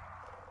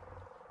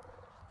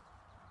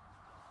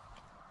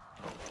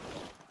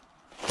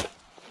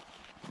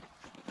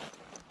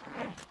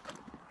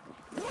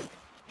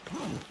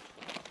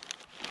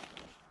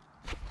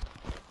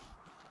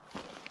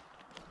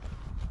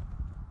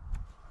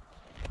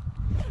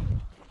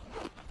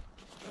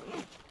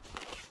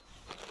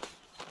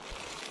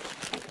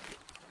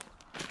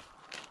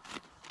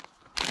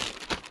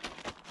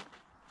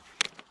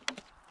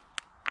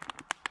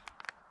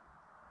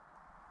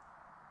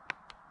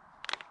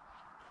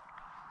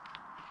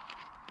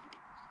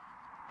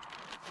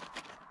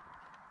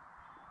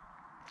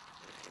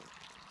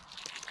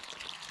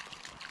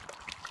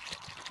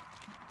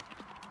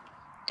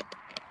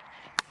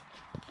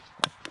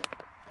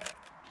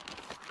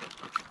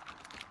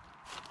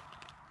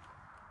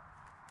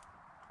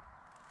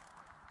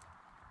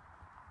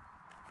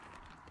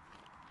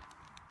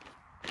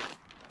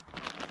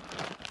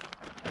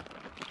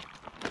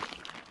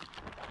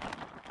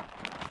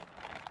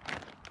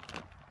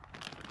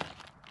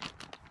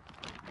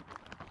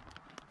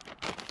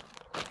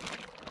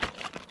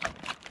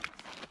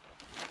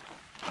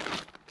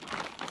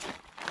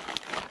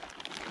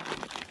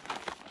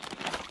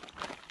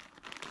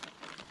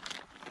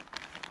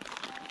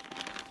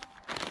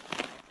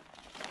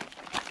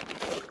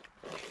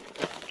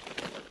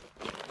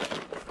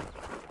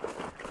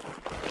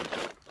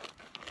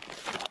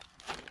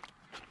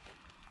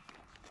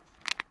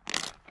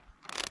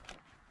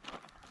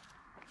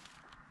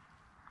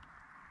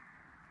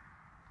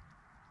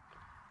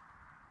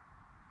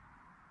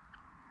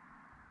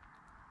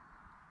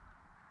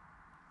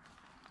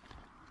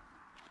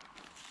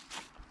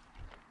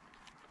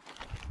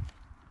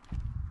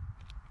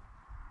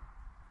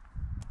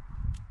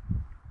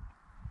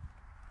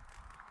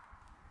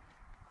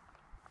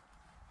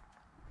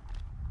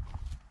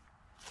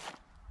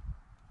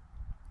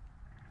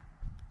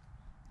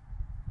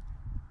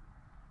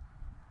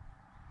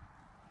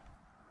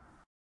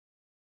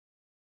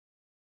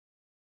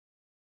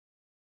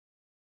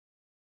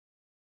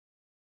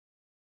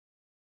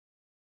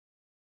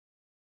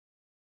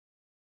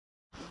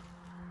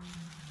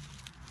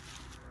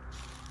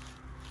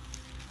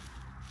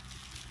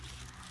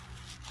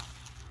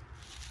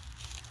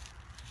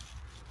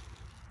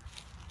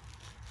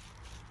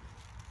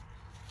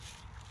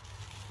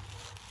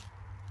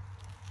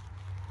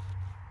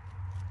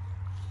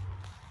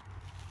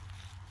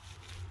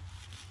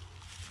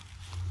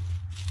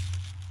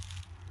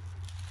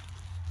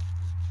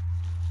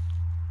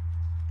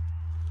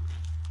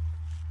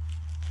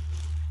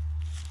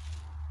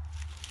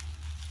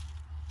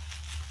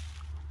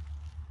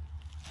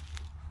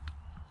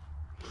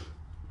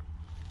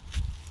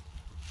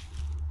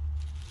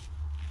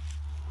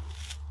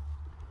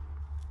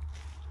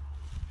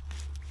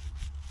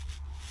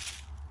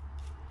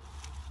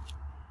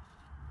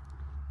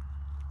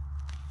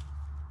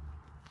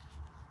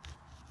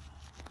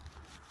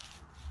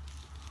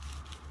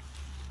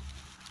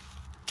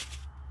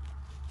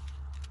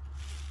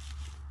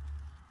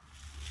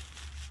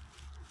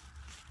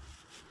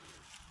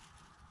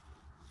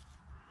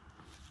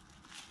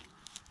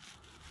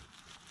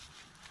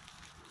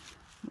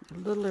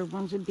 littler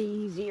ones would be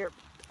easier.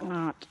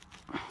 Not.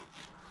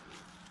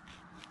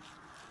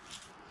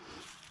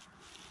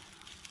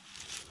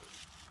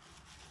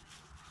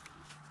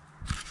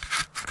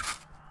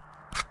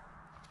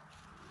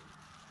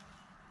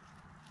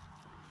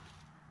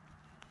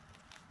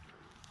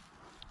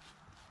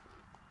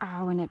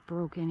 Oh, and it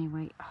broke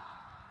anyway. Oh.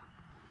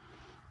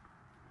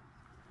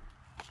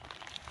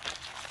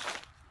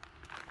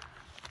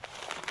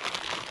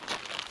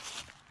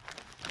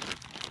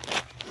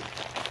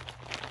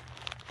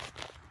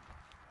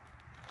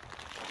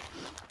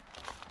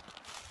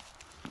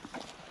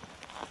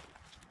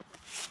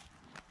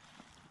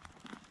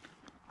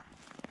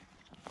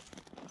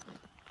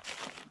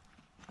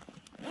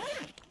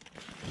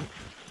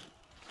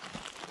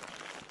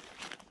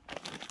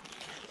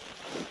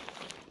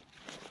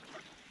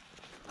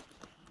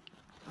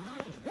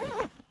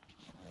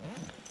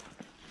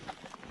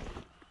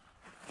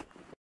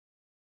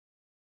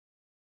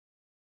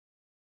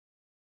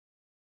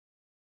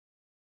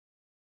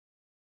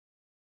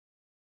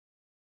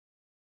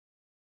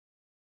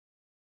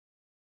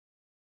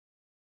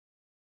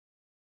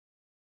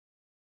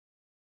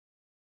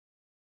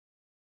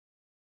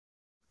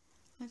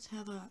 Let's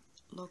have a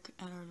look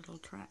at our little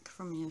track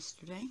from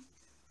yesterday.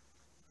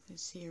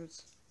 This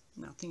here's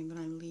nothing, but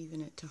I'm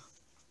leaving it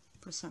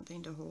for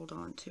something to hold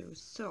on to.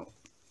 So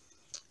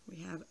we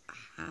have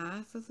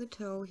half of a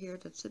toe here,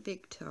 that's a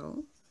big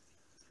toe.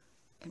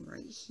 And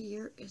right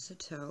here is a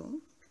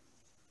toe.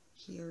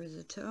 Here is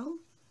a toe.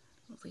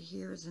 Over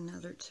here is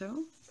another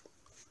toe.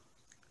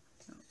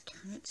 I'll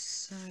turn it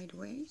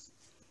sideways.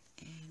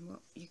 And what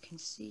you can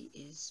see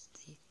is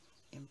the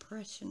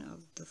impression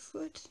of the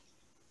foot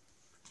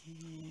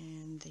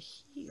and the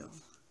heel.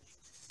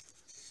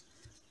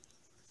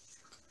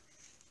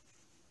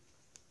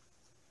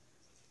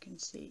 You can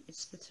see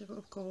it's the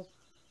typical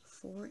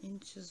 4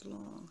 inches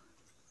long.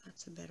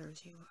 That's a better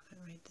view of it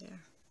right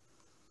there.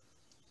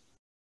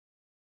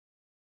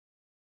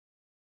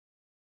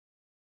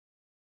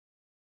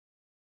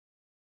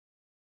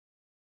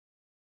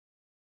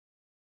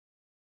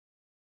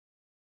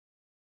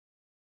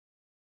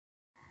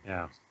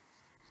 Yeah.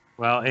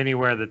 Well,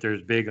 anywhere that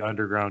there's big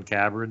underground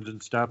caverns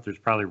and stuff, there's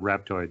probably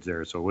reptoids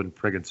there, so it wouldn't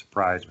friggin'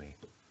 surprise me.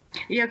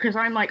 Yeah, because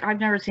I'm like, I've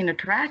never seen a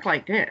track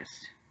like this.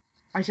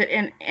 I said,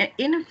 and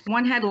if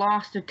one had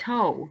lost a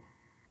toe,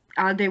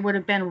 there would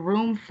have been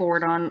room for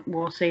it on,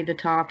 we'll say, the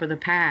top of the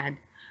pad.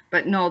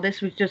 But no,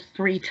 this was just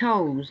 3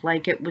 toes,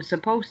 like it was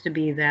supposed to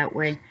be that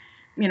way.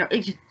 You know,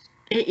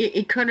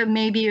 it could have,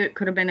 maybe it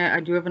could have been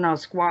a juvenile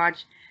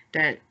squatch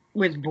that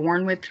was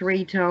born with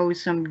 3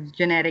 toes, some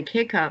genetic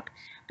hiccup,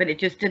 but it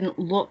just didn't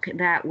look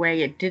that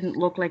way. It didn't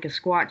look like a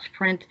squatch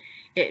print.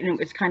 It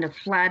was kind of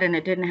flat, and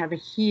it didn't have a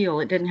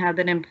heel. It didn't have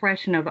that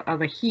impression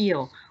of a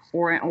heel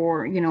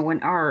or you know,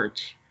 an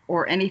arch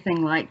or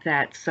anything like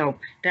that. So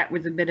that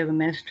was a bit of a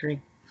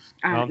mystery.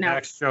 Well, now,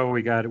 next show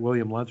we got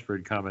William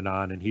Lunsford coming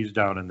on, and he's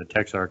down in the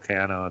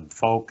Texarkana and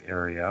Folk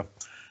area,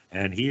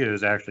 and he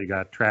has actually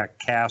got track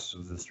casts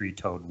of the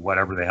 3-toed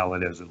whatever the hell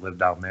it is that lived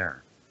down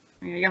there.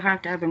 you'll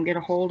have to have him get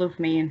a hold of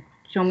me and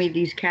show me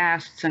these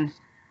casts, and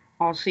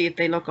I'll see if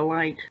they look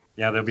alike.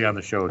 Yeah, they'll be on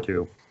the show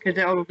too. Because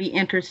it'll be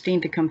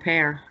interesting to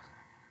compare.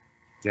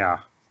 Yeah.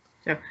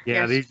 So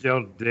yeah, yes. These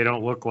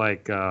don't look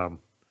like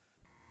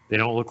they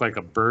don't look like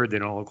a bird. They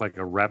don't look like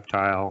a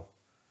reptile.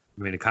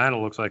 I mean, it kind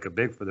of looks like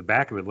for the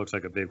back of it looks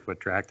like a Bigfoot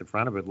track. The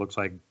front of it looks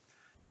like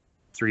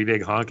 3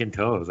 big honking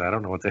toes. I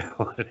don't know what the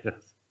hell it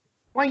is.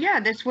 Well, yeah,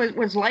 this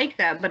was like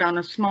that, but on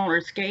a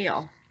smaller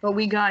scale. But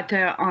we got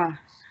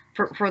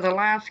for the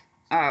last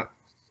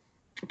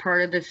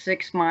part of the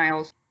 6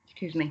 miles.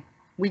 Excuse me.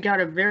 We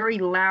got a very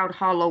loud,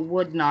 hollow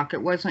wood knock.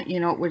 It wasn't, you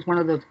know, it was one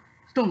of those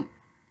thump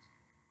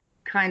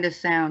kind of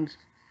sounds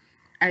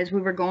as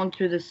we were going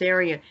through this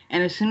area.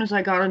 And as soon as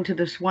I got into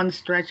this one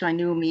stretch, I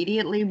knew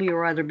immediately we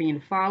were either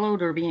being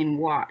followed or being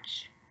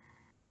watched.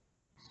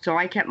 So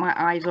I kept my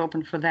eyes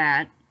open for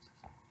that.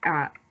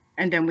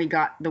 And then we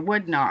got the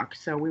wood knock.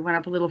 So we went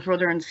up a little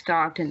further and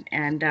stopped,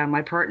 and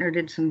my partner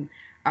did some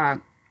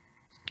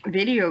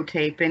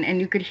videotaping, and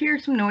you could hear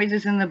some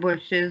noises in the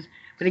bushes.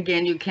 But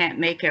again, you can't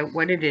make out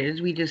what it is.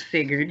 We just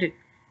figured,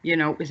 you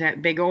know, it was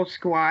that big old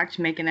squatch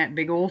making that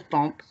big old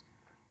thump.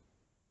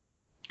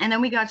 And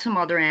then we got some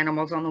other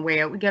animals on the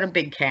way out. We got a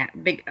big cat,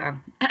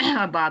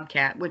 a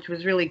bobcat, which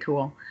was really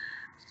cool.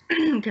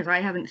 Because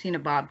I haven't seen a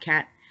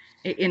bobcat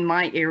in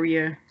my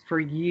area for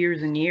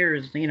years and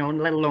years, you know,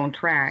 let alone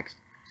tracks.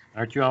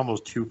 Aren't you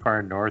almost too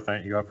far north?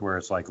 Aren't you up where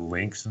it's like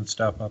lynx and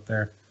stuff up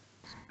there?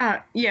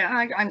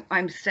 Yeah,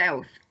 I'm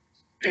south.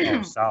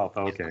 Oh, south,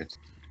 okay.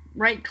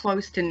 Right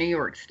close to New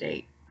York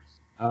State.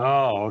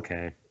 Oh,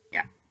 okay.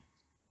 Yeah.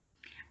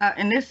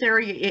 In this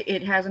area,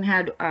 it hasn't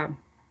had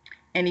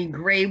any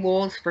gray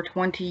wolves for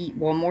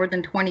more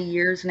than 20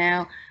 years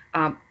now.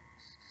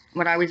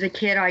 When I was a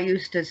kid, I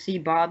used to see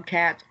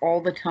bobcats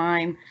all the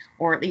time,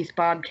 or at least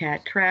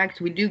bobcat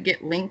tracks. We do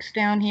get lynx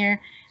down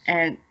here,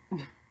 and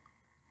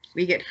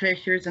we get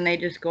fishers, and they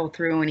just go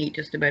through and eat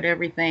just about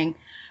everything.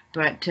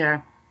 But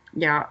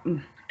yeah,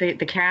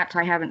 the cats,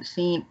 I haven't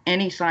seen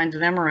any signs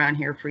of them around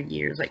here for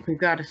years. Like, we've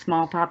got a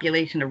small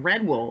population of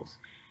red wolves,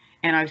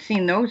 and I've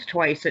seen those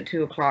twice at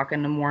 2 o'clock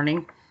in the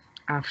morning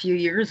a few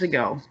years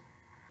ago.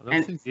 Are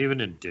those things even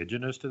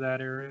indigenous to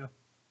that area?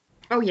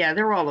 Oh, yeah,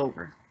 they're all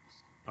over.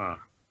 Yeah,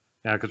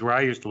 because where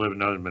I used to live in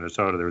northern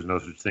Minnesota, there was no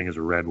such thing as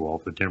a red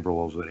wolf. The timber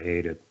wolves would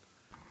hate it.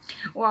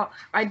 Well,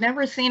 I'd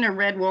never seen a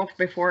red wolf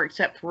before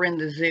except for in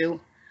the zoo.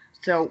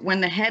 So when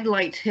the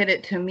headlights hit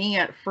it, to me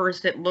at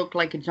first it looked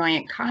like a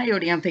giant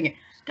coyote. I'm thinking,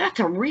 that's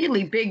a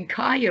really big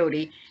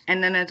coyote.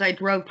 And then as I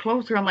drove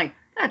closer, I'm like,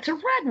 that's a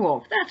red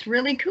wolf. That's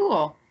really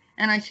cool.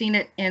 And I've seen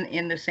it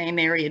in the same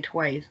area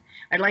twice.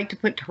 I'd like to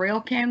put trail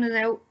cameras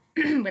out,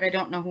 but I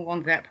don't know who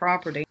owns that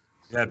property.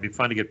 Yeah, it'd be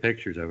fun to get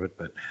pictures of it,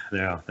 but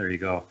yeah, there you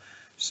go.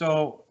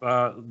 So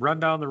run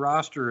down the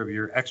roster of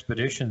your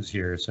expeditions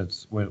here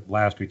since when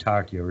last we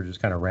talked to you. We're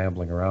just kind of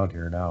rambling around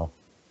here now.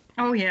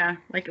 Oh, yeah,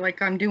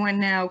 like I'm doing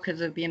now because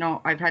of,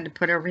 I've had to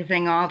put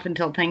everything off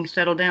until things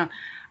settle down.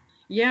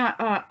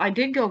 Yeah, I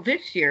did go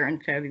this year in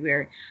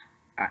February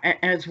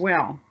as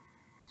well.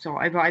 So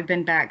I've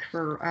been back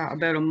for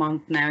about a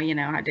month now.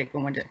 I had to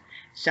go into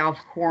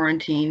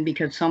self-quarantine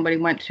because somebody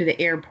went to the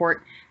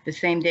airport the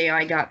same day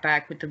I got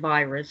back with the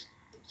virus.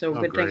 So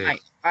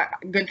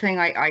good thing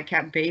I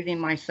kept bathing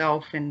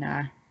myself in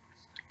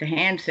the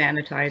hand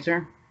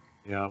sanitizer.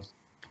 Yeah.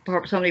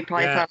 Somebody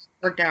probably thought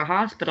I worked at a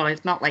hospital.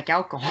 It's not like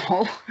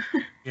alcohol.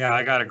 Yeah,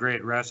 I got a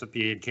great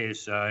recipe in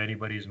case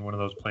anybody's in one of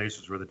those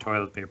places where the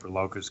toilet paper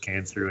locusts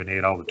came through and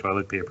ate all the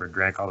toilet paper and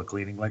drank all the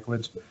cleaning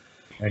liquids.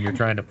 And you're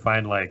trying to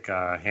find like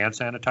hand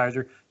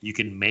sanitizer. You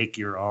can make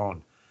your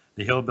own.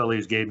 The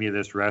hillbillies gave me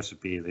this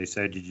recipe. They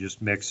said you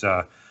just mix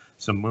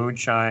some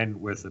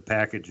moonshine with a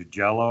package of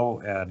Jell-O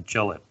and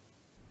chill it.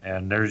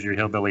 And there's your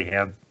hillbilly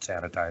hand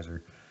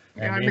sanitizer.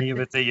 And any of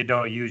it that you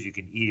don't use, you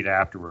can eat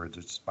afterwards.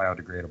 It's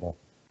biodegradable.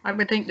 I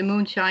would think the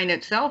moonshine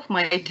itself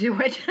might do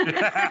it.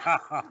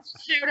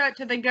 Shout out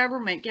to the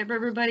government. Give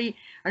everybody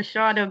a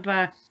shot of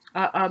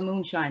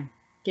moonshine.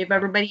 Give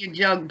everybody a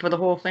jug for the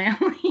whole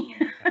family.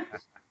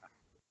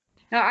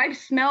 Now, I've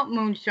smelt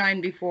moonshine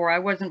before. I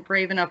wasn't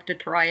brave enough to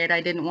try it. I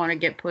didn't want to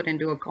get put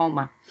into a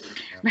coma.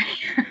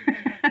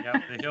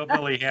 Yeah, the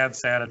hillbilly hand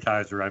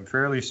sanitizer, I'm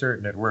fairly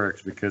certain it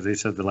works because they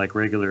said that like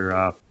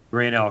regular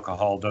grain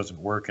alcohol doesn't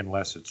work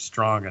unless it's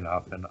strong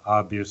enough. And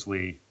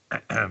obviously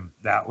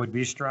that would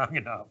be strong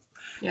enough.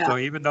 Yeah. So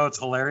even though it's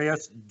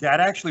hilarious, that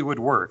actually would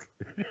work.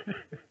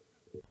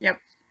 Yep.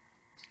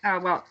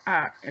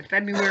 In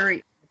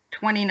February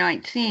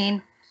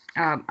 2019,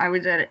 I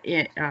was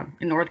in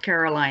North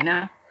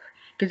Carolina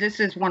because this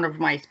is one of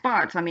my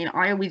spots. I mean,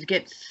 I always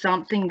get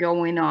something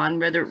going on,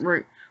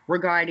 whether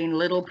regarding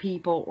little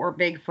people or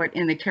Bigfoot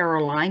in the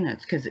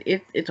Carolinas, because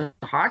it's a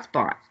hot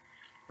spot.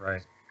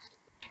 Right.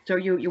 So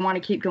you want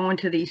to keep going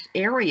to these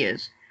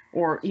areas,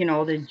 or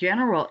the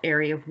general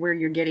area of where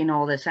you're getting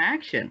all this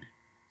action,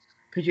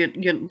 because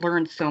you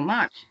learn so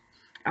much.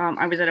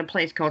 I was at a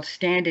place called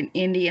Standing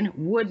Indian,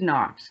 wood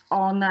knocks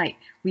all night.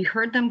 We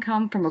heard them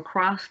come from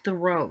across the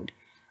road,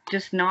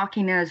 just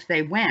knocking as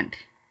they went.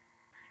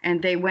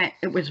 And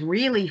it was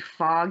really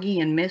foggy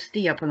and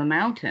misty up on the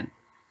mountain,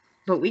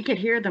 but we could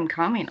hear them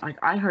coming. Like,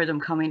 I heard them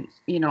coming,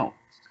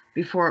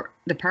 before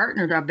the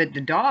partner of it,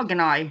 the dog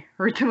and I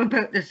heard them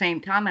about the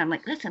same time. I'm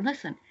like,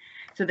 listen.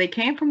 So they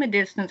came from a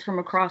distance from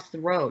across the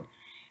road.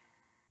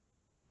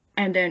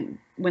 And then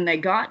when they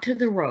got to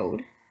the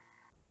road,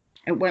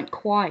 it went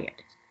quiet.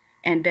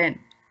 And then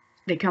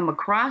they come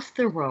across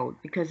the road,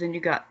 because then you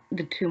got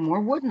the two more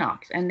wood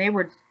knocks. And they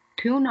were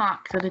 2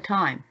 knocks at a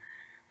time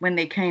when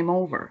they came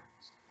over.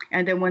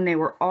 And then when they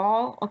were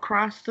all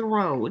across the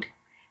road,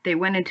 they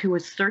went into a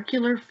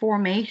circular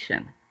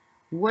formation,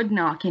 wood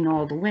knocking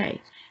all the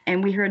way.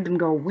 And we heard them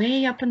go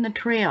way up in the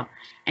trail.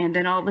 And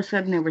then all of a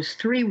sudden there was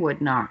 3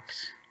 wood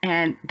knocks.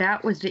 And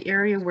that was the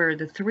area where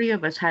the 3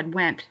 of us had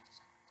went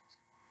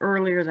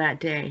earlier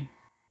that day.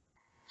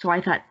 So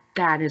I thought,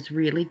 that is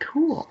really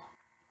cool.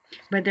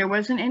 But there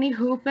wasn't any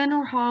whooping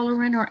or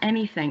hollering or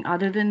anything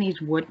other than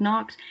these wood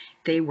knocks.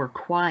 They were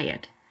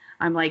quiet.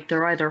 I'm like,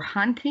 they're either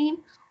hunting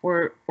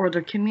or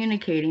they're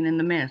communicating in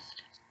the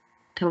mist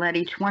to let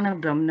each one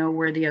of them know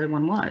where the other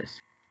one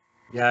was.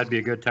 Yeah, it'd be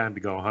a good time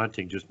to go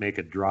hunting. Just make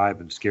a drive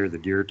and scare the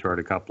deer toward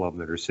a couple of them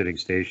that are sitting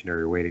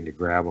stationary waiting to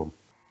grab them.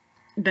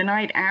 The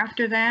night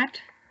after that,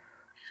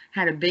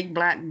 had a big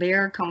black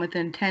bear come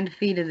within 10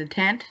 feet of the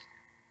tent.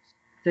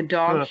 The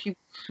dog, she was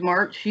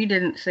smart. She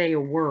didn't say a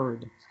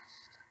word.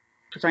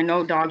 Because I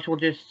know dogs will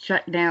just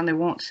shut down. They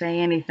won't say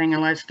anything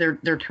unless they're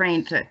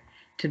trained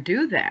to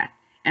do that.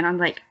 And I'm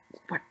like,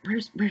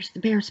 where's the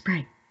bear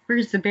spray?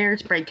 Where's the bear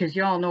spray? Because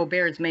y'all know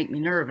bears make me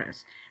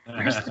nervous.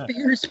 Where's the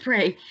bear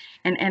spray?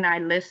 And I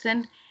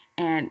listened,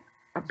 and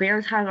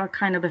bears have a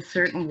kind of a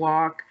certain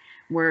walk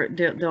where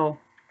they'll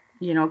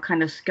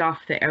kind of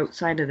scuff the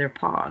outside of their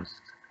paws.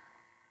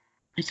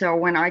 So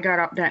when I got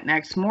up that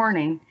next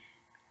morning,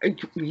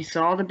 we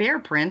saw the bear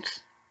prints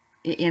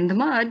in the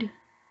mud.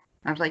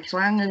 I was like, as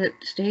long as it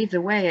stays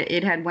away,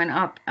 it had went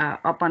up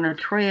on a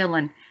trail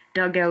and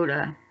dug out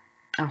a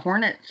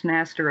hornet's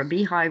nest or a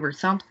beehive or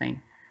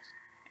something.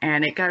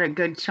 and it got a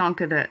good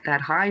chunk of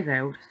that hive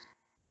out.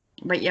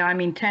 But yeah, I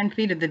mean, 10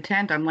 feet of the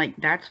tent, I'm like,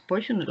 that's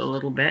pushing it a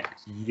little bit.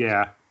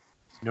 Yeah,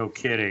 no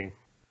kidding.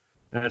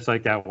 That's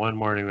like that one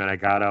morning when I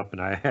got up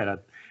and I had a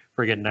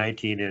friggin'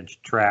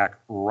 19-inch track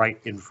right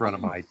in front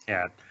of my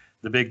tent.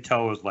 The big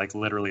toe was like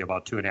literally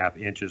about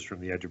 2.5 inches from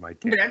the edge of my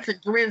tent. But that's a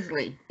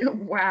grizzly.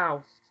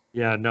 Wow.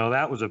 Yeah, no,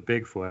 that was a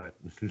Bigfoot.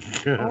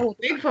 Oh,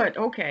 Bigfoot.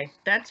 Okay,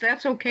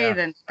 that's okay Yeah.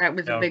 then. That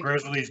was a big.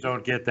 Grizzlies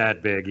don't get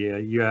that big.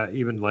 Yeah,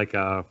 even like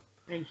A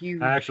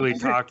huge. I actually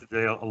talked to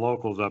the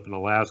locals up in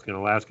Alaska, an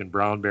Alaskan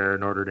brown bear,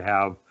 in order to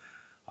have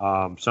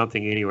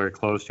something anywhere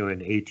close to an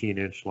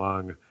 18-inch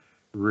long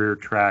rear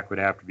track would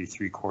have to be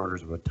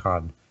 3/4 of a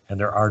ton, and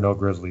there are no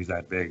grizzlies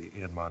that big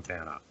in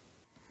Montana.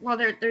 Well,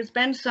 there's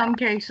been some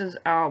cases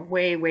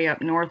way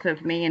up north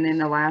of me and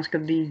in Alaska,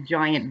 these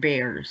giant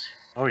bears.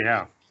 Oh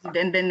yeah.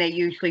 And then they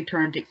usually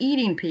turn to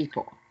eating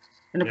people.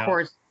 And of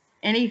course,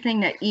 anything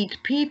that eats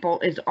people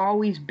is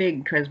always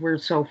big because we're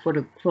so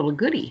full of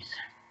goodies.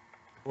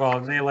 Well,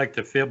 and they like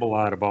to fib a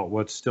lot about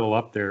what's still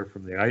up there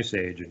from the Ice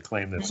Age and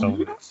claim that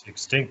some of it's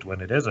extinct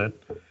when it isn't,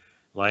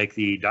 like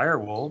the dire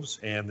wolves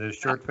and the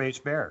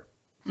short-faced bear.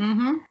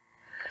 Mm-hmm.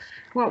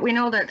 Well, we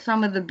know that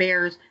some of the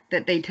bears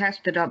that they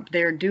tested up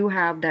there do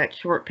have that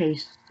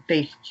short-faced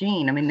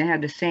gene. I mean, they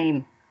have the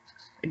same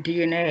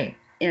DNA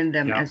in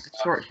them as the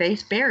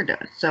short-faced bear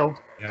does. So,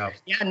 yeah,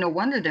 no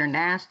wonder they're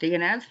nasty.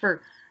 And as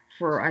for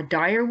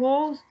dire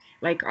wolves,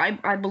 like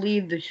I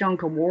believe the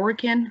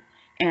Shunkawarrican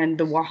and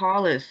the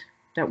Wahalas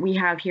that we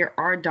have here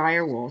are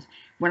dire wolves.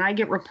 When I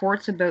get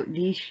reports about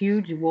these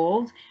huge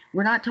wolves,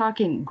 we're not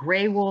talking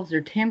gray wolves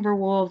or timber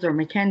wolves or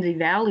Mackenzie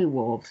Valley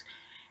wolves.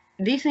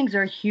 These things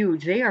are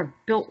huge. They are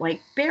built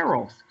like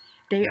barrels.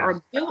 They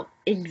are built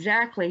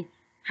exactly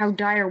how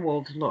dire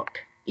wolves look,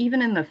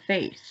 even in the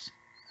face.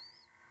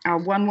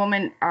 One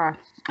woman,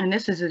 and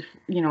this is,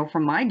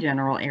 from my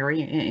general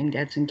area,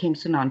 that's in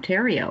Kingston,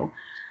 Ontario,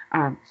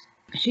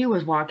 she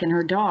was walking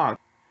her dog.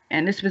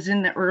 And this was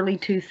in the early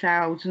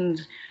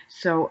 2000s,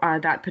 so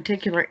that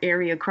particular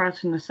area across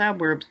from the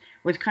suburbs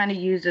was kind of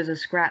used as a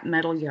scrap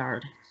metal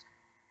yard.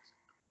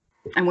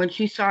 And when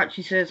she saw it,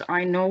 she says,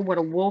 I know what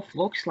a wolf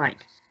looks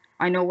like.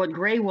 I know what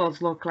gray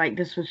wolves look like.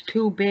 This was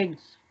too big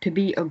to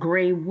be a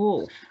gray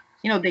wolf.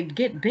 They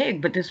get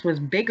big, but this was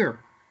bigger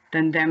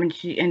than them.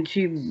 And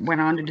she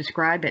went on to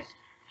describe it.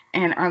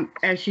 And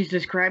as she's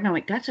describing, I'm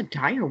like, that's a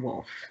dire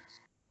wolf.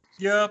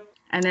 Yep.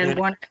 And then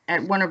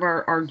at one of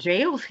our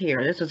jails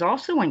here, this is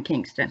also in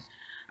Kingston,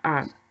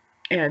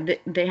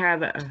 they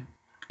have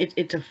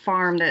it's a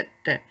farm that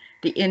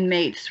the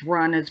inmates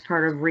run as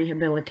part of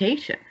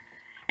rehabilitation.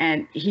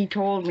 And he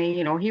told me,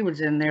 he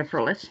was in there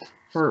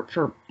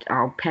for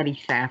petty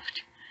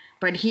theft,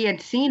 but he had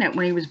seen it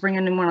when he was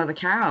bringing in one of the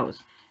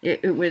cows.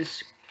 It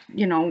was,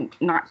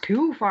 not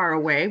too far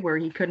away where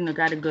he couldn't have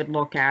got a good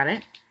look at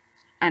it.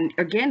 And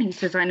again, he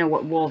says, I know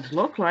what wolves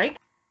look like.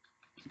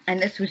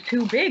 And this was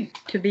too big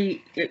to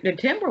be the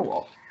timber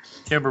wolf.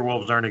 Timber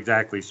wolves aren't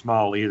exactly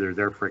small either.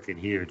 They're freaking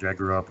huge. I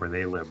grew up where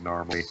they live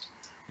normally.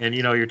 And,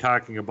 you're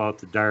talking about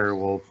the dire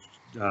wolf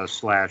 /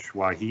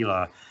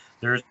 Wahila.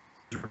 There's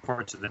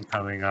reports of them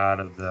coming out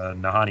of the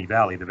Nahanni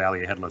Valley, the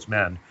Valley of Headless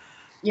Men,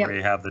 where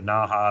you have the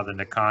Naha, the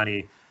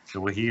Nakani, the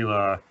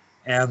Wahila,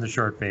 and the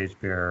short-faced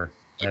bear,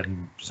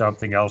 and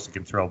something else that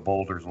can throw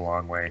boulders a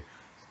long way.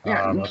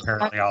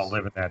 Apparently all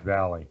live in that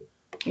valley.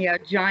 Yeah,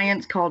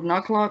 giants called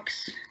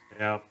knucklucks.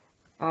 Yeah.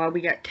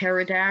 We got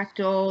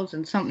pterodactyls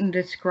and something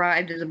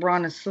described as a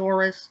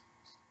brontosaurus,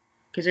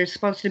 because there's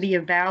supposed to be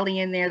a valley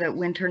in there that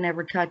winter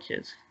never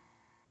touches.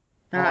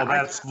 Well,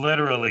 that's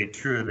literally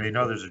true. They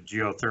know there's a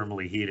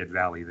geothermally heated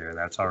valley there.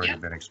 That's already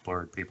been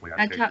explored. People got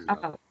pictures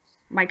of.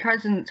 My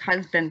cousin's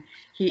husband,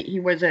 he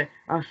was a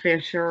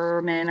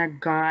fisherman, a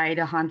guide,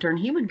 a hunter, and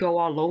he would go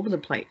all over the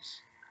place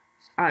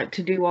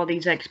to do all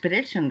these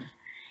expeditions.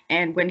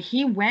 And when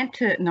he went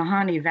to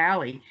Nahanni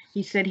Valley,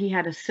 he said he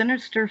had a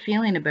sinister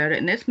feeling about it.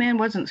 And this man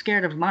wasn't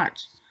scared of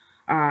much.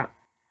 Well,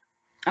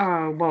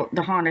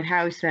 the haunted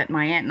house that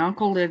my aunt and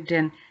uncle lived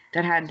in,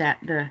 that had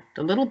the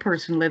little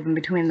person living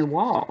between the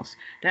walls.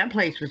 That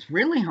place was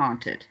really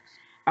haunted.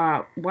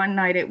 One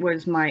night it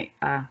was my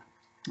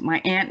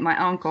aunt, my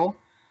uncle,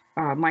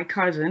 my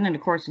cousin, and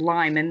of course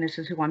Lyman. This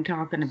is who I'm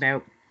talking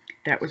about.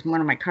 That was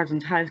one of my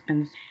cousin's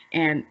husbands,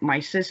 and my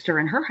sister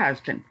and her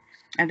husband.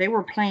 And they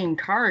were playing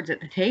cards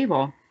at the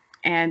table,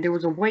 and there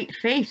was a white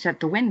face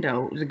at the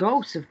window. It was a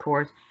ghost, of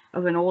course,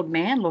 of an old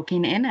man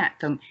looking in at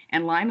them.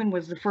 And Lyman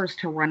was the first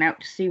to run out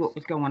to see what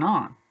was going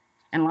on.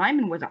 And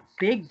Lyman was a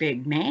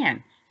big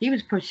man. He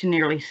was pushing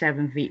nearly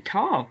 7 feet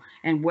tall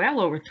and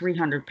well over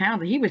 300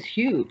 pounds. He was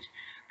huge.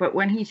 But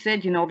when he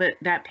said,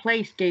 that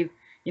place gave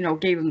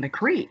him the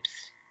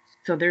creeps.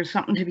 So there's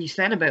something to be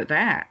said about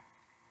that.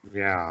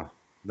 Yeah,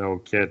 no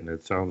kidding.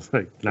 It sounds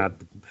like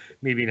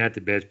maybe not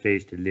the best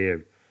place to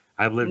live.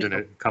 I've lived in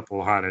a couple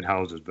of haunted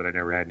houses, but I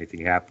never had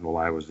anything happen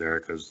while I was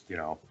there because,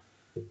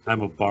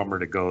 I'm a bummer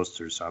to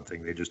ghosts or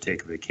something. They just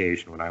take a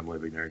vacation when I'm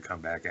living there and come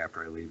back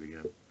after I leave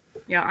again.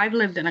 Yeah, I've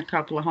lived in a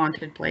couple of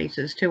haunted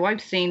places too.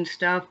 I've seen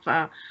stuff.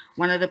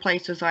 One of the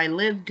places I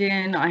lived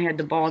in, I had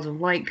the balls of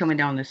light coming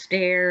down the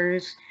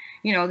stairs.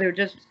 They're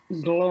just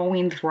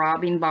glowing,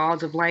 throbbing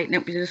balls of light, and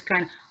it was just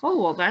kind of,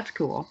 oh, well, that's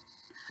cool.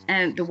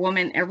 And the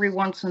woman, every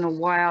once in a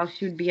while,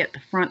 she would be at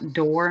the front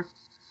door,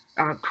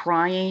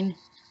 crying,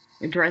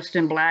 dressed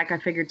in black. I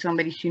figured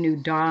somebody she knew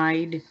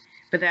died.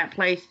 But that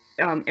place,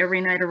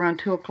 every night around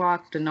 2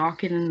 o'clock, the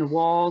knocking in the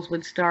walls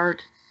would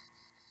start.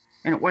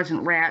 And it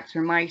wasn't rats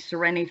or mice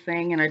or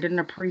anything, and I didn't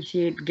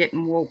appreciate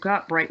getting woke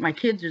up, right? My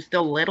kids are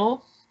still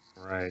little.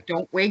 Right.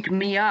 Don't wake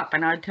me up.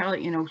 And I'd tell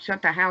it,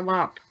 shut the hell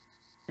up.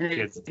 And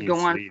it'd go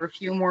on for a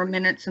few more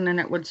minutes, and then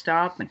it would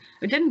stop. And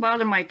it didn't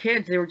bother my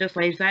kids. They were just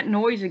like, is that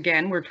noise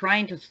again? We're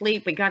trying to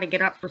sleep. We got to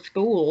get up for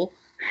school.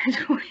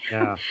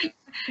 Yeah.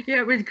 Yeah,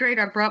 it was great.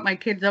 I brought my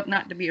kids up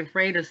not to be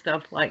afraid of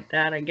stuff like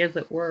that. I guess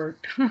it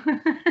worked.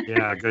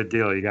 Yeah, good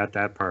deal. You got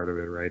that part of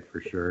it right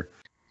for sure.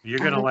 You're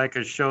going to like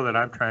a show that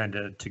I'm trying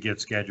to get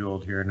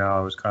scheduled here now.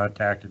 I was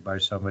contacted by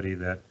somebody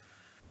that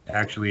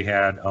actually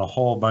had a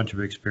whole bunch of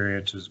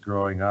experiences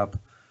growing up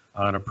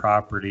on a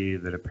property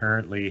that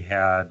apparently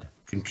had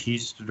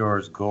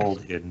conquistadors'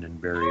 gold hidden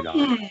and buried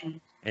on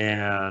it.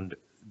 And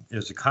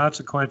as a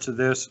consequence of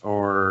this,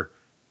 or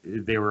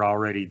they were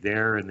already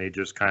there and they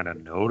just kind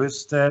of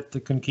noticed that the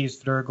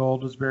conquistador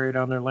gold was buried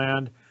on their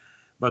land,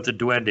 but the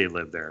duende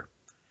lived there.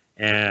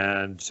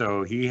 And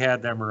so he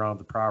had them around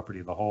the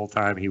property the whole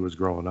time he was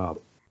growing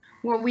up.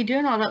 Well, we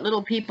do know that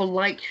little people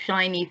like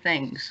shiny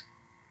things.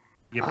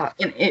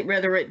 Yep.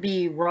 Whether it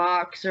be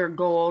rocks or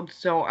gold.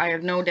 So I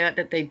have no doubt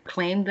that they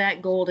claimed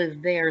that gold is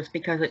theirs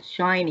because it's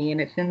shiny and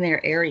it's in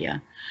their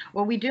area.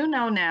 What we do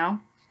know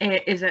now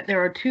is that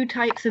there are two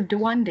types of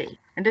duende.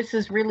 And this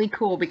is really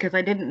cool because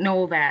I didn't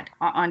know that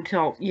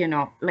until,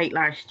 late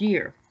last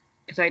year.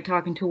 Because I was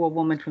talking to a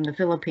woman from the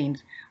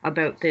Philippines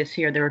about this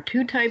here. There are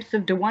two types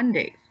of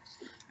duendes.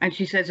 And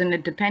she says,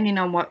 and depending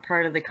on what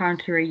part of the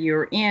country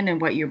you're in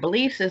and what your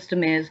belief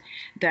system is,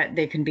 that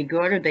they can be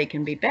good or they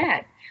can be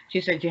bad.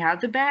 She said you have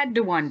the bad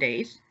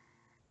duendes,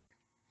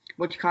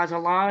 which cause a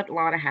lot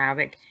of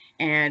havoc,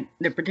 and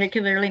they're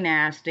particularly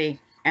nasty,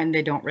 and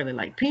they don't really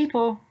like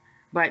people,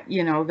 but,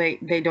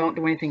 they don't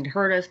do anything to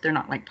hurt us. They're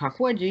not like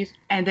Pukwudgies.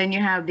 And then you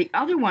have the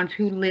other ones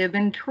who live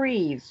in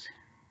trees,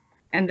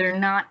 and they're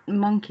not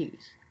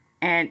monkeys.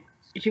 And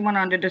she went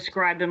on to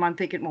describe them. I'm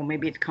thinking, well,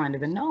 maybe it's kind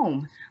of a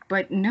gnome.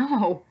 But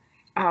no,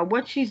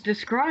 what she's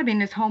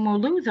describing is Homo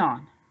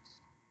luzon.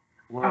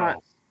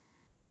 Wow.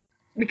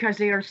 Because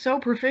they are so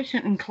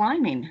proficient in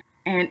climbing.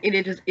 And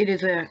it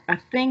is a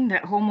thing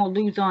that Homo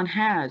luzon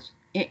has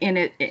in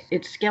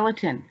its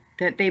skeleton,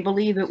 that they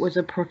believe it was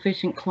a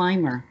proficient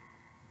climber.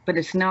 But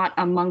it's not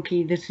a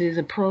monkey. This is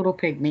a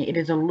proto-pygmy. It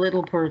is a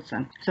little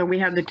person. So we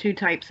have the two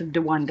types of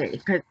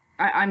duendes.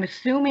 I'm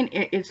assuming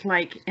it's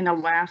like in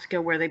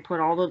Alaska where they put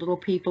all the little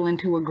people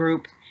into a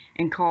group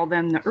and call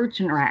them the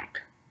urchin rack.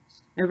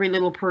 Every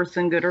little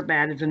person, good or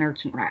bad, is an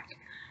urchin rack.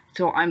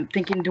 So I'm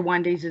thinking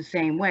duendes the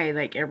same way.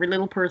 Like every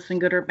little person,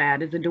 good or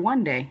bad, is a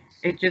duende.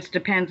 It just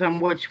depends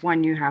on which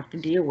one you have to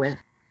deal with.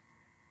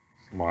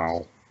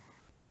 Wow.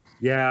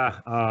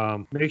 Yeah,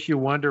 makes you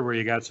wonder where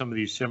you got some of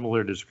these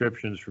similar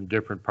descriptions from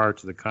different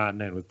parts of the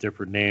continent with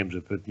different names.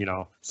 If it,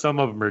 some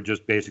of them are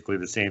just basically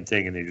the same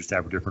thing and they just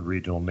have a different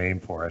regional name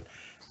for it.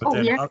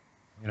 But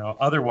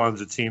other ones,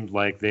 it seems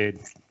like they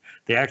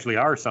actually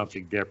are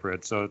something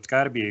different. So it's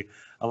got to be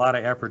a lot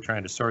of effort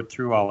trying to sort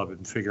through all of it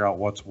and figure out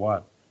what's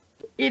what.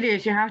 It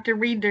is. You have to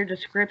read their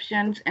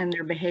descriptions and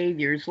their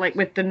behaviors. Like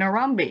with the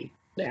Narumbi,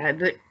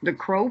 the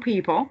Crow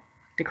people.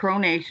 The Crow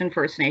Nation,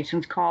 First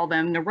Nations call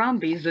them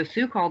Narumbis. The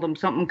Sioux call them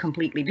something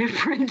completely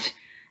different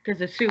because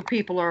the Sioux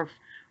people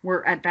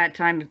were at that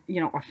time,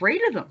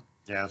 afraid of them.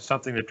 Yeah,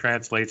 something that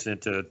translates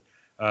into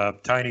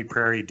tiny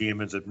prairie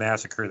demons that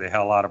massacre the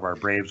hell out of our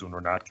braves when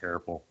we're not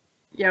careful.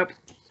 Yep,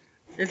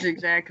 that's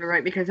exactly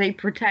right, because they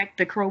protect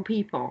the Crow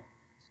people.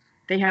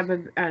 They have a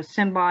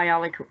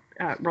symbiotic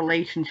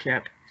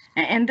relationship,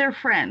 and they're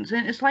friends.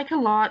 And it's like a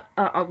lot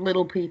of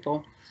little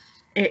people.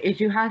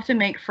 You have to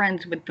make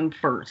friends with them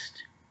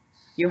first.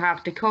 You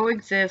have to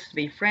coexist,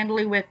 be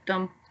friendly with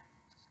them.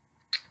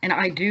 And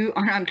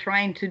I'm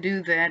trying to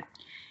do that.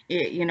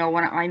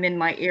 When I'm in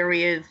my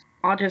areas,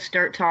 I'll just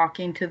start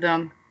talking to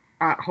them,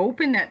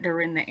 hoping that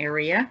they're in the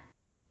area.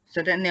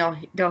 So then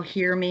they'll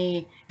hear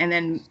me and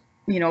then,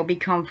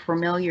 become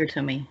familiar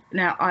to me.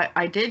 Now,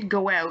 I did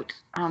go out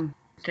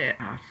to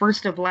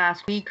first of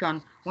last week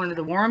on one of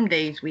the warm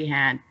days we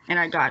had, and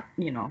I got,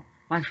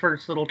 my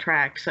first little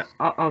tracks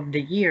of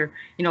the year.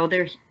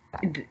 They're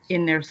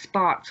in their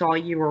spots all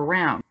year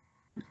round.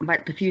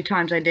 But the few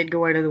times I did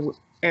go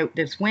out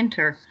this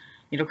winter,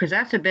 because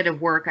that's a bit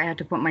of work. I had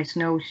to put my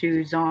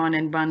snowshoes on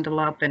and bundle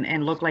up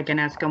and look like an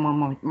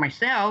Eskimo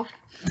myself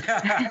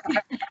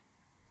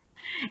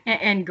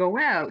and go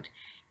out.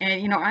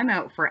 And, I'm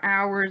out for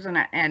hours and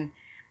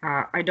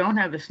I don't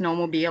have a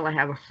snowmobile. I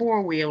have a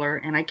four-wheeler,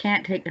 and I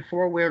can't take the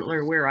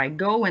four-wheeler where I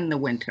go in the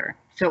winter.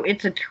 So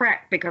it's a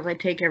trek because I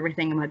take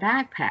everything in my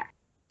backpack.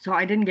 So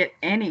I didn't get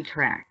any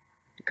track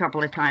a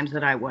couple of times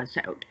that I was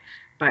out.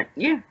 But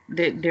yeah,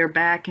 they're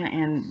back,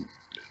 and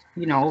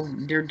you know,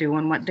 they're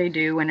doing what they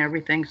do and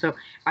everything. So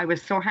I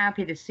was so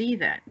happy to see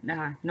that.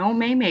 No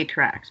May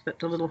tracks, but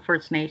the little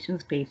First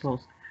Nations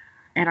peoples.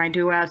 And I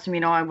do ask them,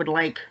 you know, I would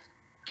like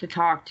to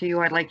talk to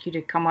you. I'd like you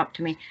to come up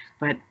to me.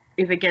 But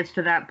if it gets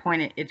to that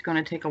point, it's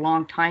going to take a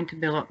long time to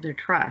build up their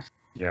trust.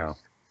 Yeah.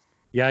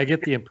 Yeah, I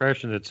get the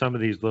impression that some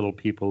of these little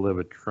people live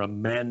a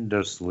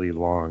tremendously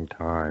long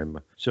time.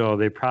 So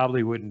they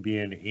probably wouldn't be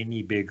in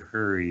any big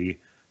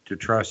hurry to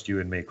trust you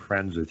and make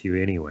friends with you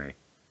anyway.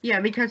 Yeah,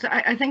 because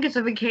I think it's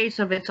a case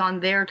of it's on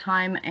their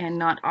time and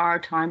not our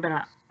time,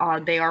 but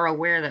they are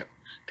aware that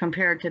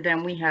compared to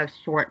them, we have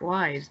short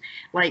lives.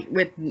 Like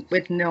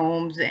with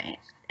gnomes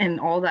and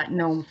all that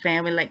gnome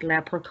family, like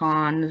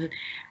leprechauns,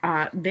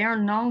 they're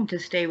known to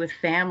stay with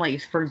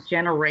families for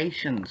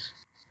generations.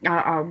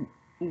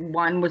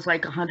 One was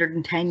like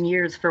 110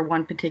 years for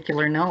one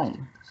particular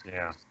gnome.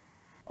 Yeah.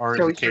 Or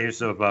in the case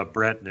of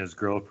Brett and his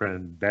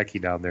girlfriend Becky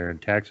down there in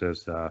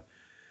Texas,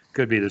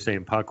 could be the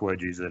same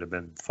puckwudgies that have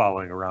been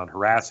following around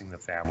harassing the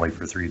family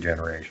for 3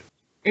 generations.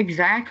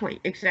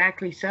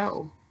 Exactly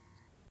so.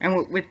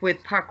 And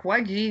with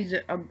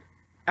puckwudgies,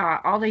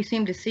 all they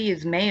seem to see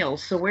is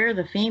males. So where are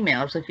the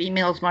females? The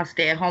females must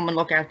stay at home and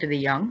look after the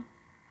young.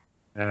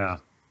 Yeah.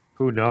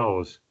 Who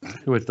knows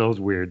with those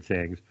weird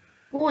things.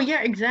 Well,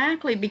 yeah,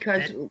 exactly,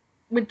 because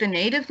with the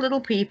native little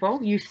people,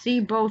 you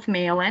see both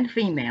male and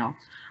female.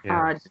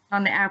 Yeah.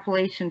 On the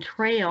Appalachian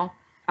Trail,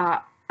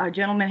 a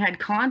gentleman had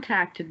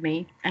contacted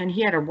me, and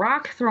he had a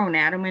rock thrown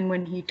at him, and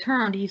when he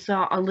turned, he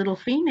saw a little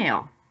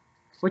female,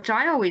 which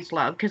I always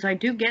love, because I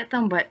do get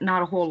them, but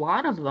not a whole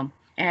lot of them.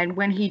 And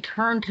when he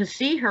turned to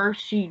see her,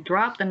 she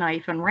dropped the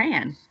knife and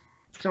ran.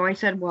 So I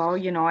said, well,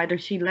 you know, either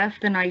she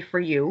left the knife for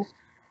you,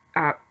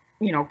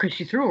 you know, because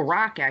she threw a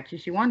rock at you.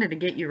 She wanted to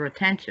get your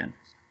attention.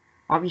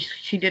 Obviously,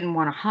 she didn't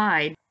want to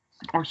hide,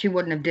 or she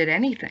wouldn't have did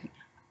anything.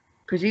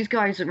 Because these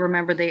guys,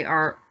 remember, they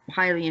are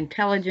highly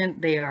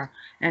intelligent. They are,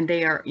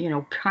 you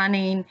know,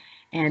 cunning,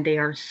 and they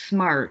are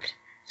smart.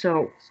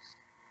 So,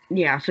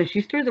 yeah. So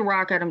she threw the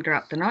rock at him,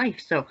 dropped the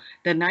knife. So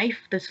the knife,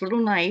 this little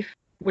knife,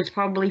 was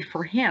probably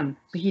for him,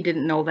 but he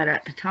didn't know that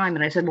at the time.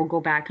 And I said, well,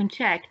 go back and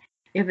check.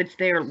 If it's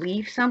there,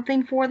 leave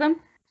something for them.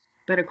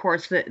 But of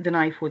course, the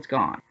knife was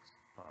gone.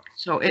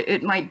 So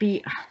it might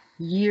be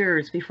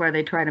years before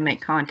they try to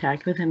make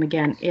contact with him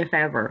again, if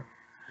ever.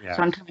 Yeah.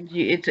 Sometimes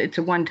it's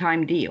a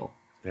one-time deal.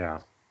 Yeah.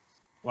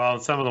 Well,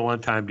 some of the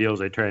one-time deals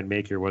they try and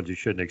make are ones you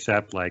shouldn't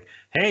accept, like,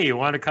 hey, you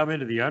want to come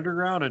into the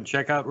underground and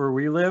check out where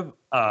we live?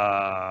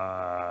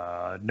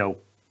 No.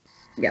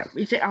 Yeah,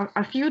 you see,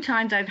 a few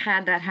times I've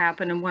had that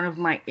happen in one of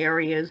my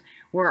areas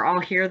where I'll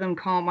hear them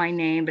call my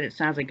name, but it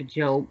sounds like a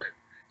joke,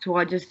 so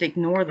I'll just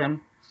ignore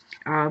them.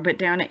 But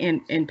down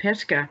in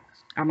Pisgah,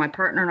 my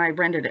partner and I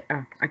rented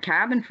a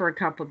cabin for a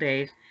couple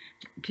days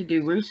to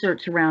do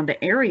research around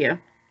the area.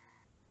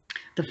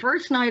 The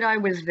first night I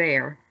was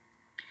there,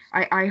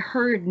 I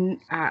heard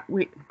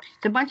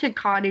it's a bunch of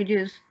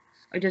cottages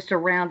just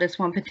around this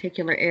one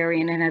particular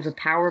area, and it has a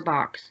power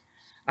box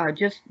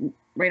just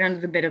right under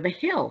the bit of a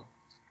hill.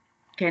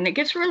 Okay, and it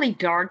gets really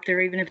dark there,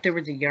 even if there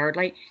was a yard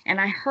light. And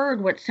I heard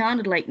what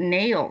sounded like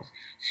nails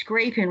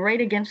scraping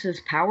right against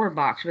this power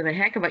box with a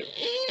heck of a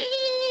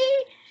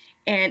ee!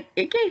 And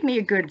it gave me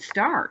a good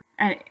start.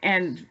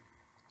 And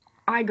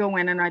I go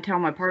in and I tell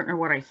my partner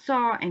what I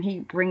saw, and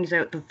he brings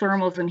out the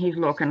thermals and he's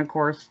looking. Of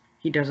course,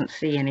 he doesn't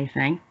see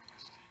anything.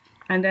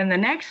 And then the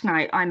next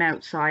night, I'm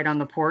outside on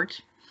the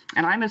porch,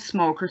 and I'm a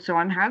smoker, so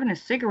I'm having a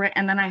cigarette,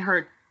 and then I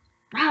heard,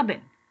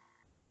 Robyn,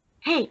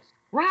 hey,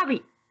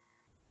 Robbie.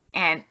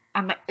 And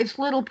I'm like, it's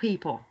little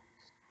people.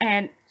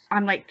 And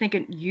I'm like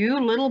thinking, you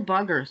little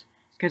buggers,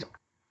 because,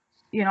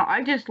 you know,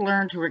 I just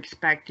learned to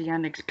expect the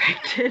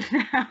unexpected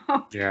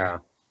now. Yeah.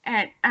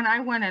 And I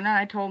went in and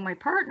I told my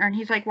partner, and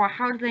he's like, well,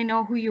 how do they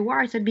know who you are?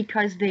 I said,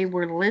 because they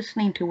were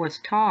listening to us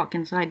talk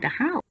inside the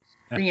house.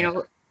 You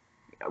know,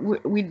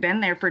 we'd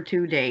been there for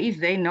 2 days.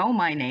 They know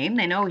my name.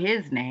 They know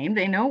his name.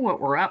 They know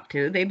what we're up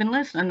to. They've been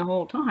listening the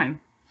whole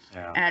time.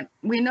 Yeah. And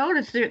we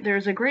noticed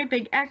there's a great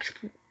big X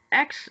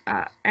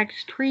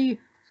tree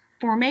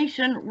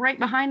formation right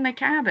behind the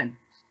cabin.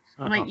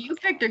 I'm like, you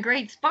picked a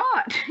great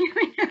spot.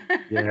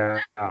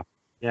 Yeah.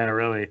 Yeah,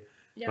 really.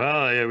 Yeah.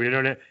 Well, yeah, we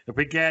don't have, if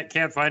we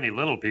can't find any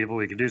little people,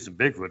 we can do some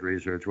Bigfoot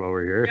research while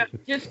we're here.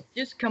 Yeah,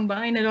 just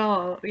combine it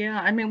all. Yeah,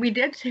 I mean, we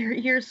did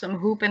hear some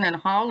hooping and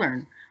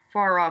hollering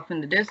far off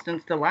in the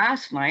distance the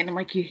last night. I'm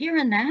like, you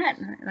hearing that?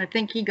 And I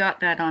think he got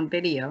that on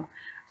video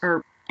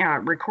or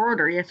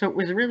recorder. Yeah, so it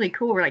was really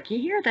cool. We're like, you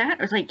hear that?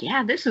 I was like,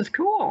 yeah, this is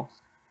cool.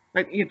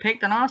 Like, you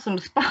picked an awesome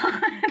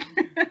spot.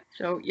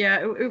 So yeah,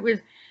 it was,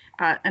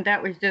 and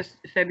that was just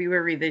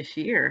February this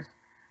year.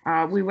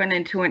 We went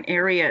into an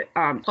area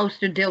close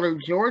to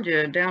Dillard,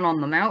 Georgia, down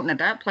on the mountain, and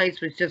that place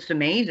was just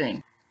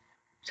amazing.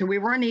 So we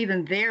weren't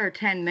even there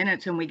 10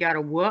 minutes, and we got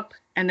a whoop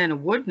and then a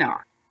wood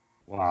knock.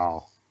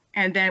 Wow.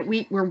 And then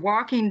we were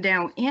walking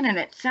down in, and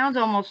it sounds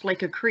almost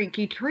like a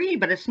creaky tree,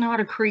 but it's not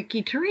a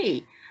creaky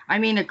tree. I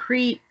mean, a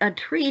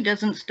tree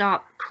doesn't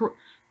stop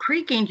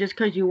creaking just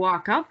because you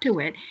walk up to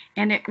it,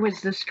 and it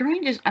was the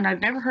strangest, and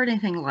I've never heard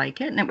anything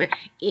like it, and it went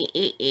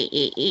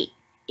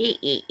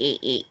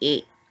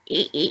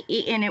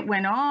and it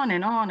went on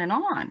and on and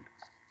on.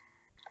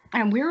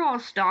 And we're all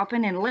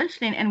stopping and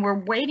listening, and we're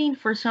waiting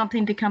for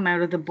something to come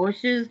out of the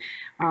bushes.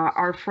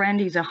 Our friend,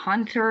 he's a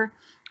hunter,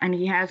 and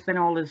he has been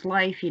all his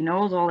life. He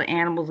knows all the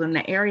animals in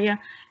the area.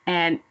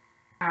 And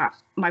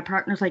my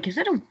partner's like, is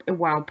it a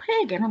wild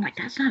pig? And I'm like,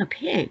 that's not a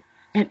pig.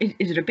 And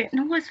is it a bear?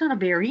 No, it's not a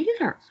bear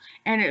either.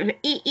 And it was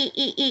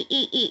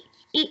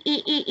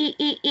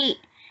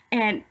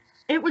and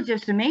it was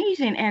just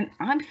amazing. And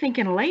I'm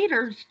thinking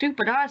later,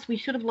 stupid us, we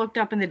should have looked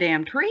up in the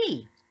damn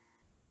tree.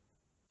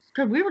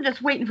 Because we were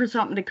just waiting for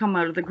something to come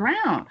out of the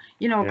ground,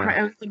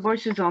 out the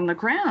bushes on the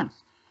ground.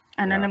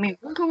 And then, I mean,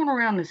 we're going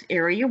around this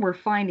area. We're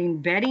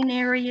finding bedding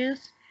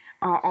areas,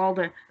 all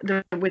the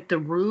with the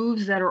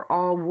roofs that are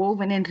all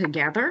woven in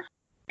together.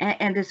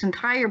 And this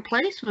entire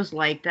place was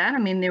like that. I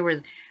mean, there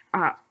was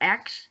the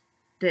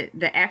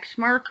X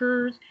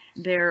markers.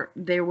 There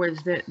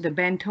was the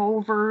bent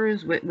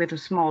overs with a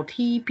small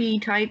teepee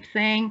type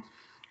thing.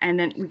 And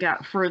then we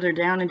got further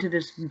down into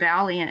this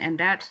valley, and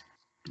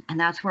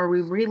that's where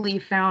we really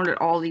found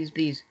all these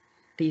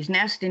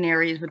nesting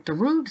areas with the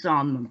roofs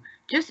on them.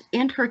 Just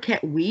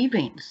intricate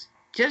weavings.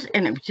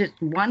 And it was just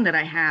one that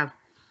I have,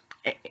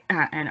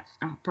 and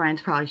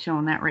Brian's probably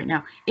showing that right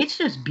now. It's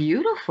just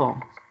beautiful.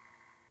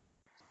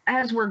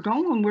 As we're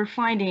going, we're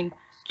finding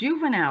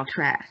juvenile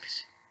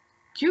tracks,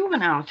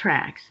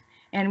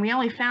 and we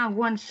only found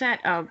one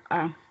set of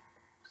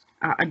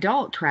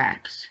adult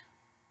tracks.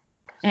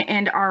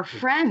 And our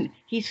friend,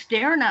 he's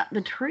staring at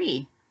the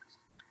tree.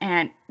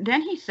 And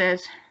then he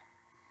says,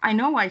 I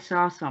know I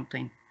saw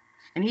something.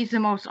 And he's the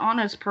most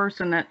honest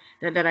person that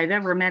I've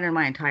ever met in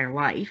my entire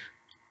life.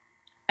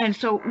 And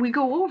so we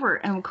go over,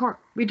 and of course,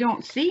 we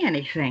don't see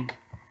anything.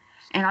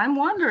 And I'm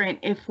wondering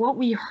if what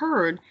we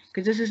heard,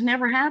 because this has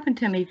never happened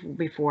to me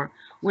before,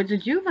 was a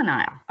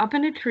juvenile up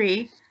in a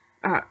tree,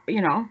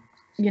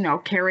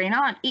 carrying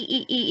on.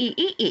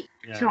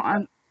 Yeah. So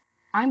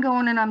I'm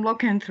going and I'm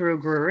looking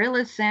through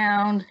gorilla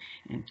sounds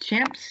and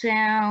chimp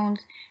sounds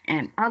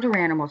and other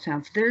animal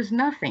sounds. There's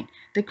nothing.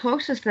 The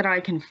closest that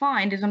I can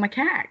find is a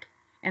macaque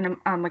and a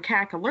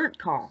macaque alert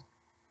call.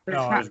 But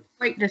it's not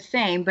quite the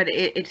same, but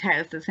it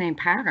has the same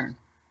pattern.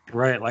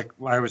 Right. Like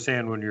I was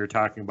saying when you were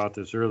talking about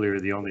this earlier,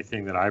 the only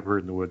thing that I've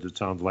heard in the woods that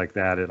sounds like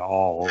that at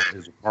all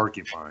is a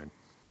porcupine.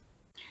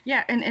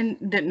 Yeah, and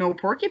no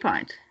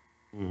porcupines.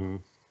 Mm-hmm.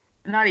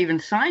 Not even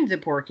signs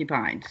of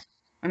porcupines.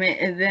 I mean,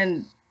 and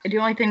then the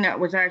only thing that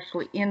was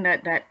actually in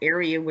that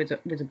area was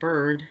a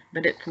bird,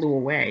 but it flew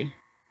away.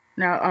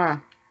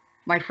 Now,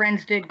 my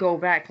friends did go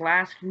back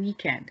last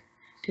weekend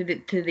to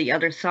the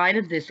other side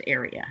of this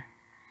area,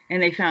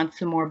 and they found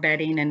some more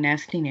bedding and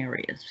nesting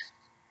areas,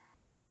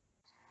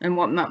 and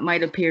what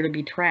might appear to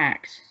be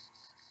tracks.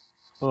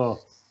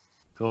 Oh,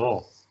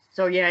 cool.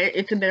 So yeah,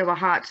 it's a bit of a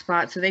hot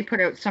spot. So they put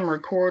out some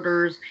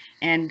recorders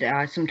and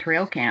some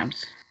trail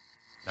cams.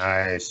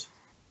 Nice.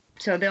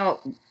 So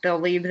they'll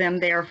leave them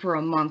there for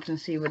a month and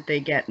see what they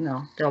get,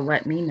 and they'll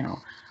let me know.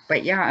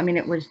 But yeah, I mean,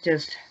 it was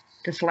just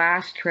this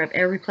last trip.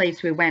 Every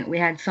place we went, we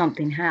had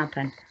something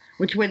happen,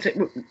 which was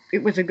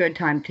it was a good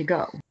time to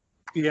go.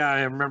 Yeah,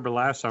 I remember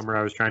last summer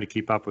I was trying to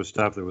keep up with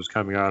stuff that was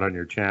coming out on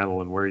your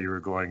channel and where you were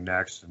going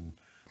next and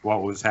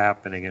what was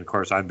happening. And of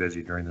course, I'm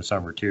busy during the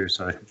summer too,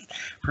 so it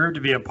proved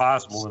to be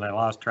impossible, and I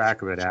lost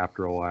track of it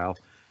after a while.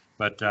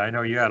 But I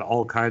know you had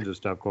all kinds of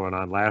stuff going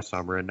on last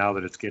summer, and now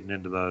that it's getting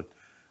into the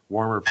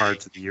warmer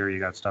parts of the year, you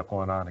got stuff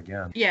going on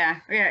again. Yeah.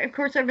 Of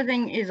course,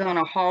 everything is on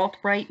a halt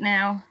right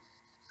now.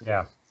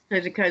 Yeah.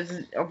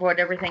 Because of what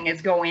everything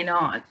is going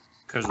on.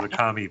 Because of the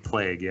commie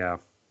plague, yeah.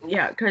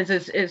 Yeah, because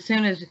as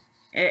soon as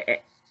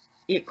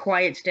it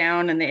quiets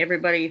down and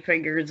everybody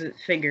figures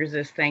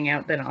this thing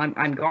out, then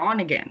I'm gone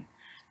again.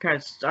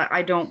 Because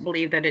I don't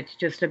believe that it's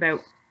just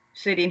about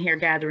sitting here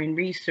gathering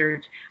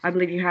research. I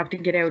believe you have to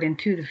get out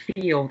into the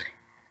field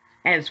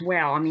as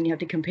well. I mean, you have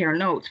to compare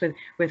notes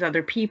with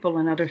other people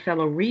and other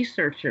fellow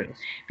researchers,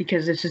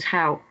 because this is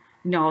how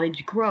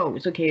knowledge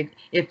grows. Okay,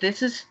 if this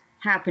has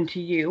happened to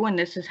you and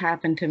this has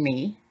happened to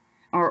me,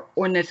 or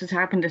when this has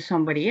happened to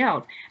somebody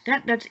else,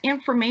 that's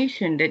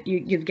information that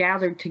you've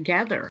gathered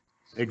together.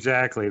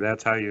 Exactly.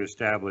 That's how you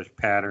establish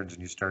patterns,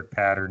 and you start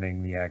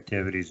patterning the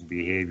activities and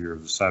behavior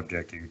of the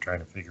subject that you're trying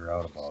to figure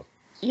out about.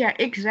 Yeah,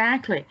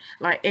 exactly.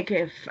 Like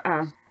if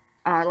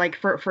like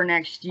for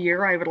next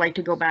year, I would like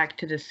to go back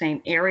to the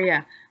same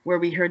area where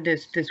we heard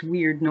this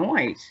weird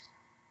noise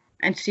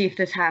and see if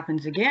this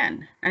happens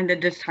again. And then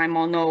this time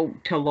I'll know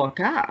to look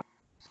up.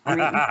 I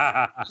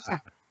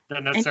mean,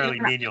 doesn't necessarily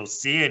mean you'll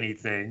see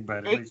anything,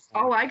 but at least.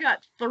 Oh, I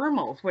got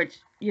thermals, which,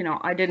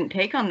 I didn't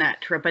take on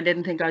that trip. I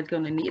didn't think I was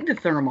going to need the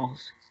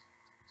thermals.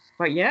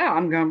 But yeah,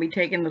 I'm going to be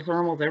taking the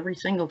thermals every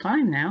single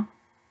time now.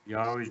 You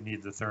always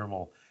need the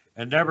thermal.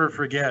 And never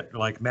forget,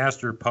 like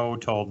Master Poe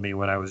told me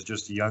when I was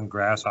just a young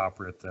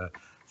grasshopper at the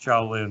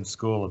Shaolin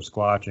School of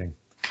Squatching.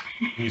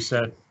 He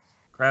said,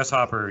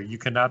 "Grasshopper, you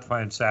cannot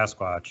find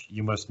Sasquatch.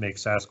 You must make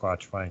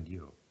Sasquatch find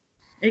you."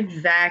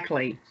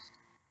 Exactly.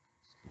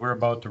 We're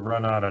about to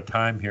run out of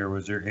time here.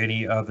 Was there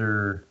any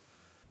other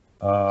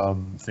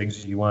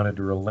things that you wanted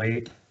to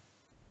relate?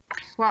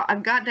 Well,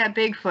 I've got that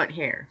Bigfoot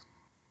hair.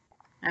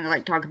 And I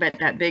like to talk about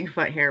that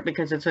Bigfoot hair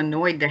because it's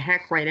annoyed the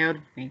heck right out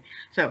of me.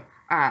 So,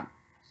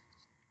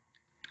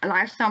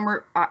 last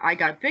summer, I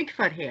got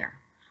Bigfoot hair.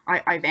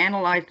 I've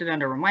analyzed it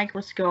under a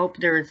microscope.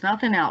 There is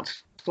nothing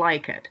else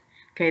like it.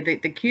 Okay,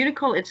 the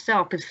cuticle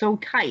itself is so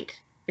tight,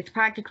 it's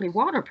practically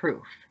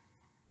waterproof.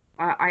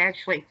 I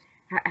actually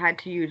had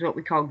to use what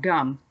we call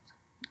gum,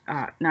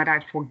 not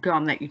actual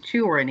gum that you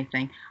chew or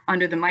anything,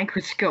 under the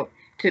microscope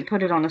to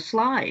put it on a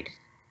slide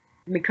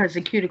because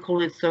the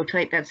cuticle is so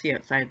tight. That's the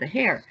outside of the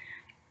hair.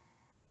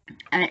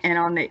 And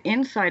on the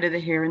inside of the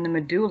hair, in the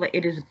medulla,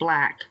 it is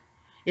black.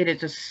 It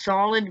is a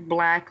solid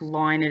black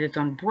line. It is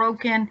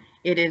unbroken.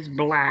 It is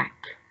black.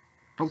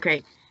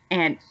 Okay,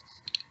 and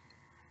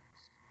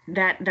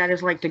that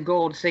is like the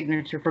gold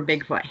signature for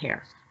Bigfoot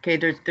hair. Okay,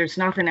 there's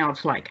nothing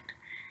else like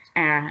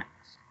it.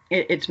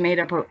 It's made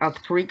up of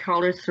 3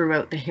 colors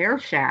throughout the hair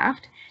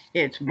shaft.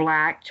 It's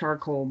black,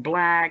 charcoal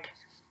black,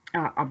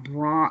 a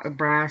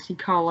brassy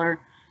color,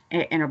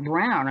 and a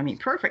brown. I mean,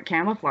 perfect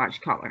camouflage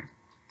color.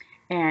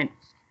 And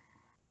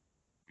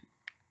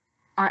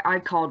I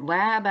called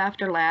lab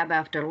after lab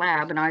after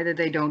lab, and either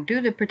they don't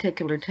do the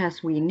particular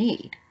test we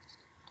need.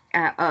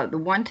 The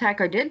one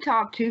tech I did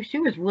talk to, she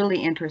was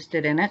really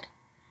interested in it,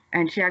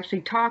 and she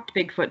actually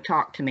Bigfoot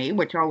talked to me,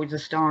 which always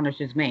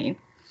astonishes me.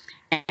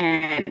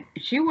 And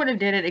she would have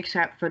did it,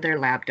 except for their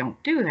lab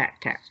don't do that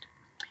test.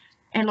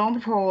 And lo and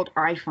behold,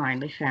 I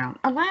finally found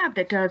a lab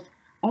that does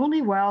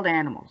only wild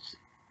animals.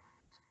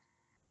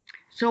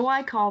 So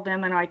I call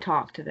them and I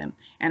talk to them,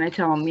 and I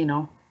tell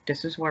them,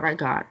 this is what I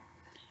got.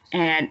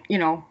 And,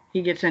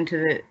 he gets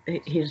into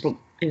his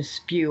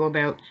spew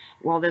about,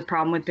 well, the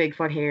problem with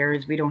Bigfoot hair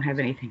is we don't have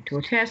anything to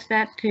attest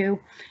that to.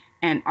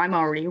 And I'm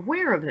already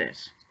aware of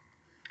this.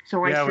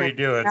 So I said, we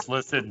do. It's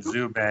listed in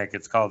Zoobank.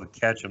 It's called the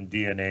Ketchum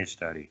DNA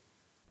study.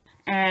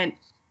 And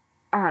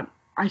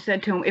I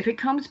said to him, if it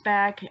comes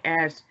back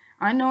as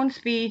unknown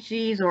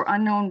species or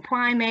unknown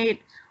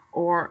primate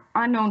or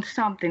unknown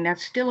something,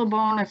 that's still a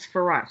bonus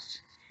for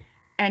us.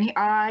 And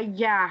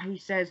he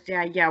says,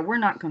 we're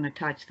not going to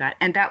touch that.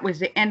 And that was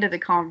the end of the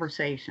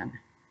conversation.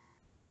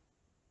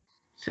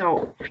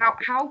 So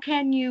how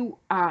can you?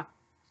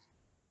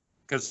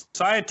 Because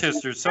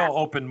scientists are so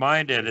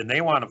open-minded and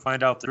they want to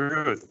find out the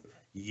truth.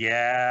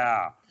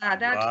 Yeah,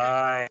 that's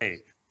right.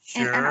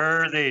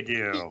 Sure, they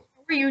do.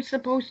 How are you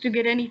supposed to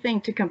get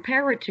anything to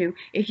compare it to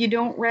if you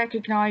don't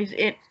recognize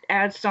it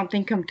as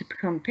something to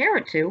compare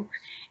it to?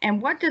 And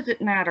what does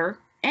it matter,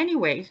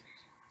 anyways?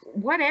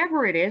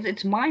 Whatever it is,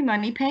 it's my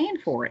money paying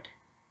for it.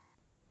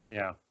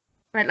 Yeah.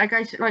 But like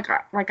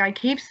I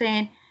keep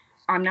saying,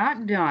 I'm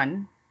not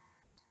done,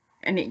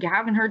 and you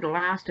haven't heard the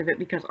last of it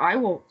because I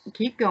will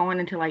keep going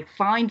until I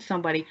find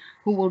somebody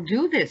who will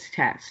do this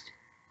test.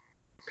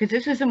 Because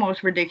this is the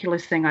most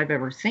ridiculous thing I've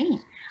ever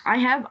seen. I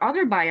have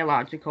other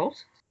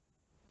biologicals.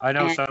 I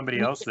know somebody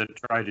else that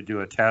tried to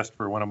do a test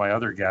for one of my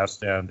other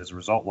guests, and as a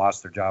result,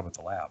 lost their job at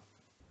the lab.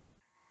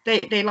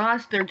 They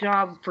lost their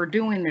job for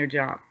doing their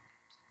job.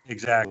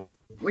 Exactly.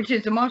 Which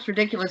is the most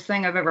ridiculous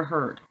thing I've ever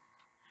heard.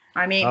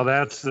 I mean, well,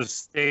 that's the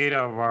state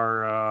of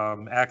our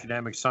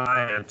academic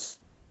science.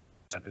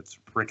 It's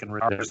freaking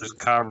ridiculous. There's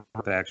cover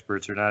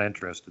experts are not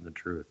interested in the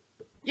truth.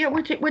 Yeah,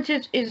 which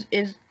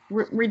is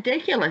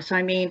ridiculous.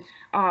 I mean,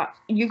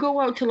 you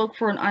go out to look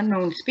for an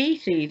unknown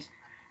species,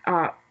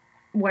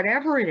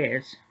 whatever it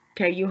is.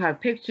 Okay, you have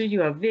pictures,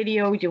 you have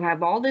videos, you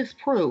have all this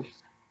proof,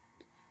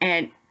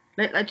 and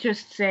let's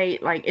just say,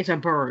 like, it's a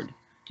bird.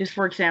 Just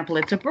for example,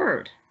 it's a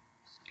bird.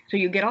 So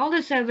you get all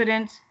this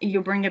evidence,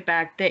 you bring it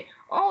back,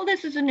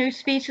 this is a new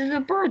species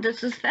of bird,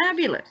 this is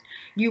fabulous.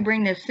 You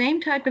bring the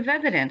same type of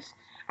evidence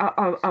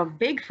of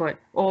Bigfoot,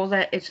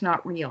 that it's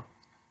not real.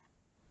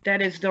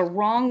 That is the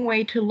wrong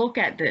way to look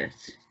at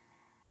this.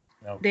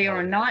 Okay. They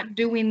are not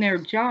doing their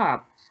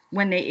job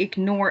when they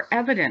ignore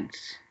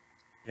evidence.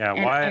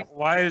 Yeah,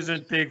 why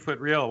isn't Bigfoot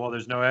real? Well,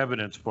 there's no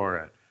evidence for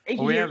it.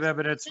 Well, we have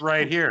evidence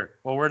right here.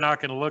 Well, we're not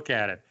going to look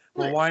at it.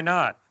 Well, why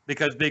not?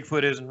 Because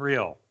Bigfoot isn't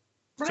real.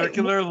 Right.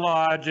 Circular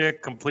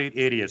logic, complete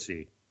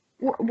idiocy.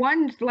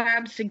 One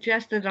lab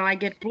suggested that I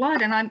get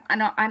blood, and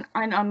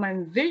I'm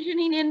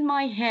envisioning in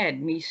my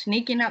head me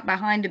sneaking up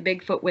behind a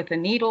Bigfoot with a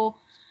needle,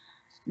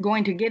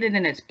 going to get it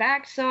in its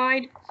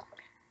backside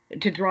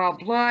to draw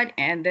blood,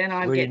 and then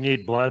I you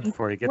need blood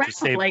for it. You get the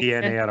same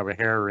DNA out of a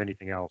hair or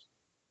anything else.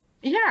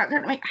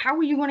 Yeah, how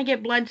are you going to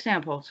get blood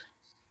samples?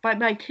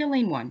 By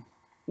killing one.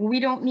 We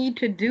don't need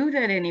to do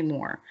that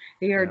anymore.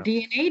 They are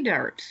DNA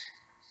darts.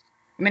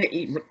 I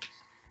mean,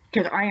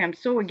 because I am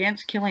so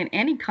against killing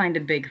any kind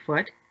of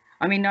Bigfoot.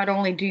 I mean, not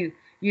only do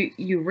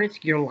you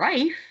risk your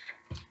life,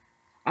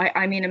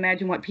 I mean,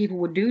 imagine what people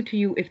would do to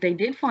you if they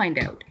did find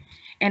out.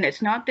 And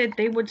it's not that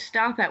they would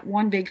stop at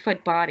one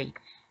Bigfoot body.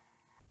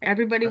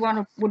 Everybody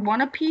would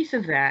want a piece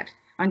of that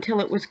until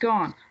it was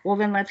gone. Well,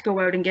 then let's go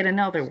out and get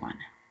another one.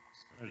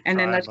 And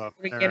then let's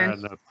get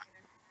another.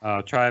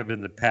 tribe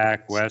in the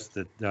Pac West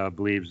that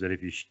believes that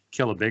if you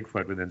kill a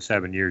Bigfoot within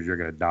 7 years, you're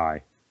going to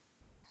die.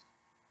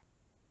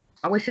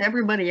 I wish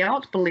everybody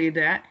else believed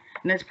that.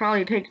 And it's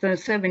probably takes them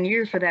 7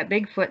 years for that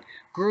Bigfoot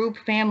group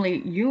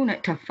family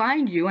unit to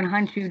find you and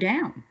hunt you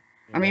down.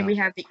 Yeah. I mean, we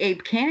have the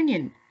Ape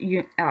Canyon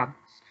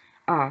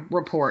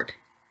report.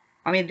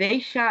 I mean, they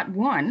shot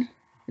one.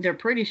 They're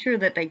pretty sure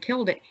that they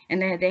killed it.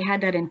 And they had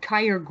that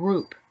entire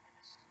group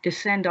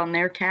descend on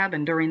their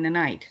cabin during the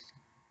night.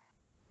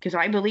 Because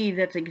I believe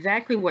that's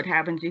exactly what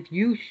happens if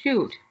you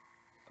shoot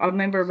a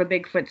member of a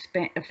Bigfoot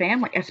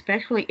family,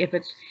 especially if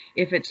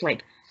it's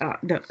like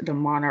the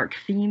monarch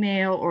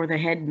female or the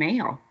head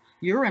male.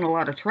 You're in a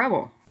lot of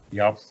trouble.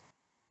 Yep.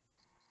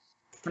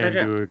 Tend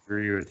to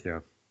agree with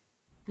you.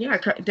 Yeah,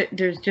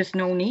 there's just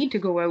no need to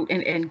go out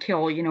and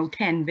kill,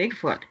 10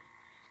 Bigfoot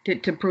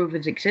to prove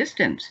its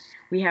existence.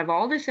 We have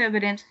all this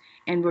evidence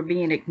and we're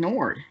being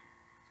ignored.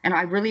 And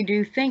I really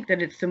do think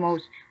that it's the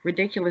most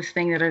ridiculous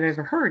thing that I've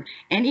ever heard.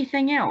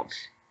 Anything else,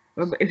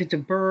 if it's a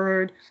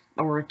bird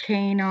or a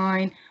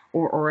canine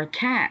or a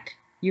cat,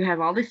 you have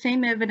all the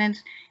same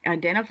evidence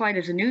identified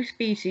as a new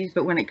species,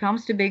 but when it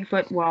comes to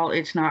Bigfoot, well,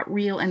 it's not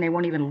real and they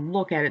won't even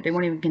look at it. They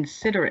won't even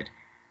consider it,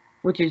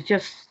 which is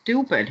just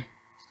stupid.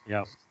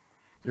 Yep.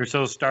 They're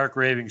so stark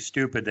raving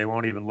stupid, they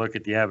won't even look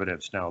at the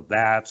evidence. Now,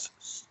 that's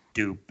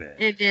stupid.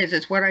 It is.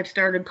 It's what I've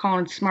started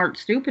calling smart,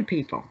 stupid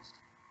people.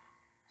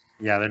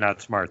 Yeah, they're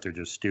not smart. They're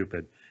just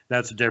stupid.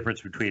 That's the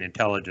difference between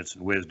intelligence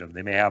and wisdom.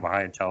 They may have a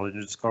high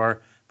intelligence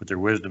score, but their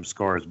wisdom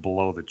score is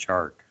below the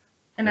chart.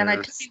 And then I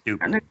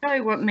tell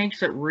you what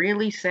makes it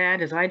really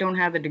sad is I don't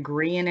have a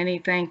degree in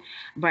anything,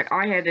 but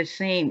I had the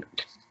same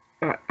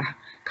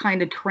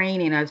kind of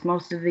training as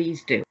most of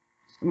these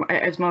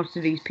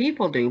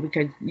people do,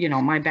 because,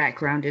 my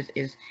background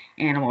is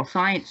animal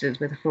sciences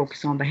with a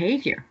focus on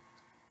behavior.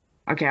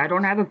 Okay, I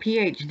don't have a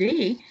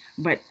PhD,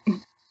 but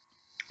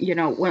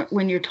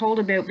when you're told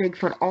about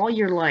Bigfoot all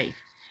your life,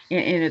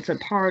 and it's a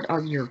part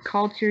of your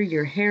culture,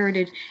 your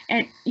heritage,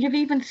 and you've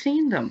even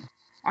seen them.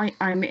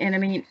 I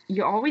mean,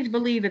 you always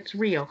believe it's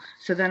real.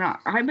 So then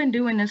I've been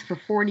doing this for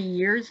 40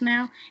 years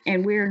now,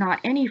 and we're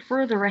not any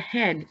further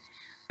ahead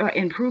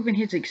in proving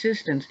his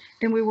existence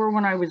than we were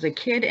when I was a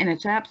kid, and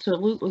it's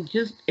absolutely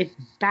it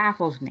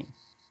baffles me.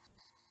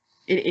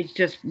 It's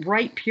just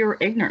right, pure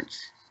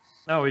ignorance.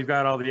 No, we've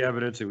got all the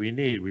evidence that we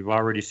need. We've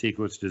already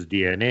sequenced his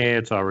DNA.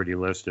 It's already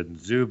listed in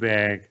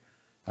Zoobank.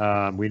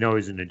 We know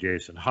he's an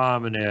adjacent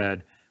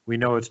hominid. We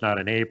know it's not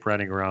an ape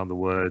running around the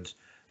woods.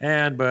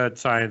 But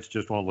science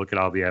just won't look at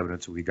all the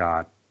evidence that we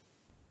got.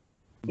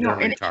 No,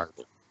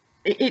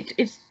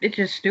 it's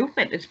just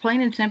stupid. It's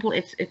plain and simple.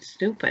 It's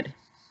stupid.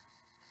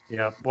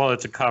 Yeah, well,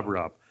 it's a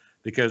cover-up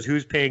because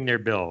who's paying their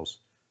bills?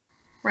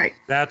 Right.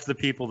 That's the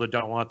people that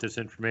don't want this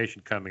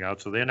information coming out,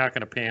 so they're not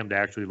going to pay them to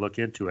actually look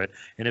into it.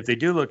 And if they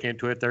do look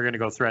into it, they're going to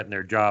go threaten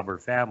their job or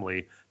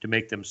family to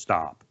make them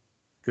stop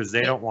because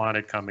they don't want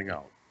it coming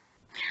out.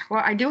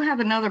 Well, I do have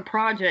another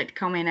project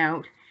coming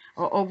out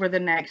over the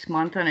next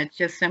month, and it's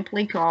just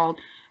simply called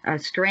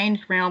Strange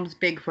Realms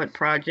Bigfoot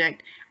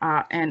Project.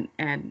 And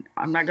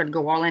I'm not going to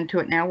go all into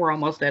it now. We're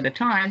almost out of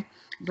time,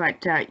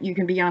 but you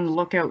can be on the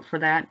lookout for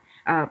that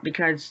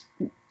because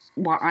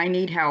I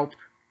need help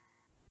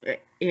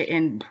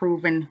in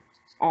proving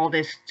all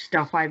this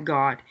stuff I've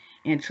got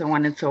and so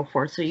on and so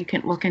forth. So you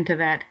can look into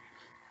that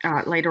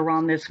later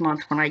on this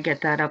month when I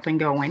get that up and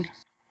going.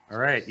 All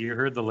right. You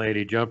heard the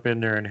lady. Jump in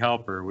there and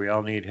help her. We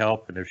all need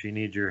help. And if she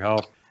needs your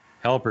help,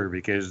 help her,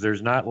 because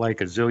there's not like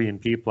a zillion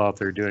people out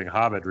there doing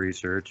Hobbit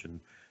research, and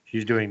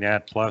she's doing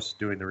that plus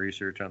doing the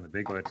research on the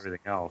Bigfoot and everything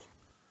else.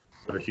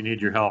 So if you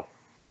need your help,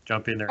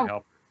 jump in there and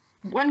help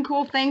her. One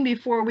cool thing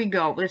before we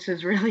go, this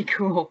is really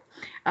cool.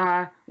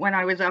 When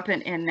I was up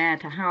in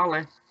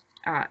Nantahala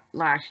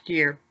last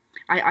year,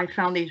 I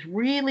found these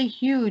really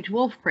huge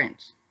wolf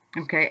prints.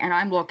 Okay, and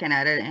I'm looking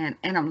at it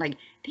and I'm like,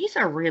 these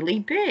are really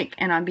big.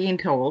 And I'm being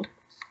told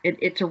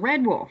it's a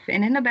red wolf.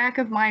 And in the back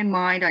of my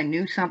mind, I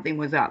knew something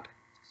was up.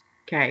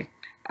 Okay,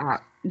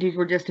 these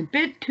were just a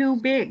bit too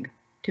big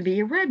to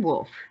be a red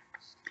wolf.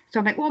 So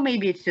I'm like, well,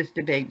 maybe it's just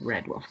a big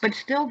red wolf. But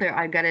still there,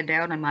 I've got it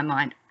down in my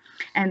mind.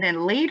 And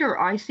then later,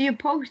 I see a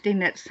posting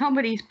that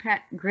somebody's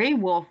pet gray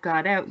wolf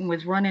got out and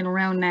was running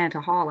around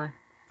Nantahala.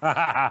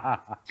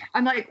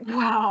 I'm like,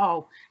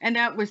 wow. And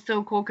that was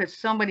so cool because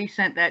somebody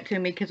sent that to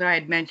me because I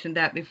had mentioned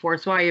that before.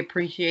 So I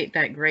appreciate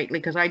that greatly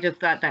because I just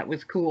thought that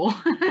was cool.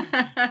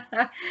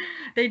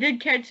 They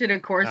did catch it,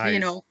 of course.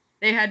 Nice.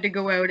 They had to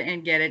go out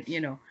and get it,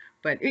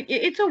 But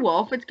it's a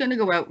wolf. It's going to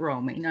go out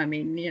roaming. I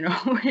mean,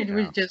 it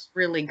was just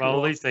really cool. Well,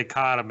 at least they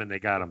caught him and they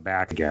got him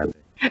back again.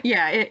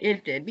 Yeah,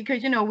 it did.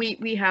 Because,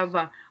 we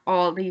have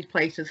all these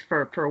places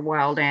for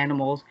wild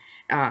animals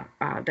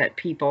that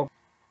people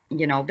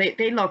you know,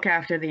 they look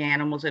after the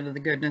animals out of the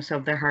goodness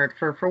of their heart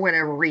for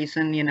whatever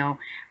reason, you know,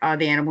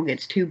 the animal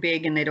gets too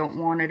big and they don't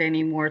want it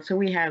anymore. So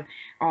we have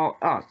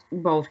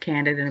both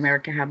Canada and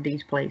America have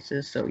these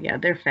places. So yeah,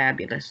 they're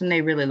fabulous and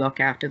they really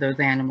look after those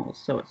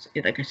animals. So it's,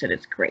 like I said,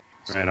 it's great.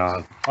 Right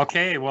on.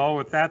 Okay, well,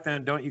 with that,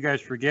 then, don't you guys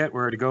forget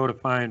where to go to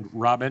find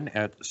Robyn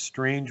at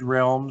Strange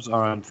Realms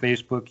on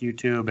Facebook,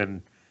 YouTube,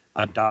 and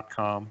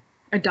 .com.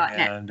 .net.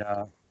 And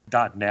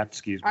 .net,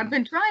 excuse me. I've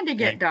been trying to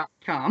get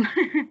 .com.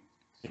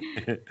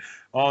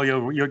 Oh,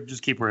 you'll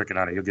just keep working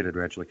on it. You'll get it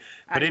eventually.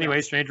 But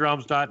anyway,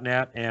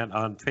 strangerealms.net, and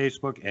on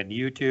Facebook and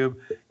YouTube,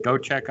 go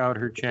check out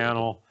her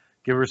channel.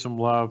 Give her some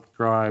love,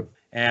 subscribe.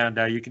 And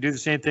you can do the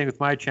same thing with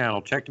my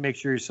channel. Check to make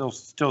sure you're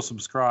still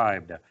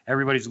subscribed.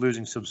 Everybody's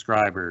losing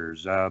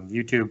subscribers.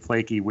 YouTube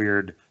flaky,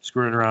 weird,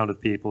 screwing around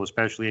with people,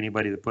 especially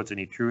anybody that puts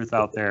any truth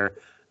out there.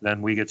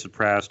 Then we get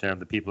suppressed,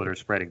 and the people that are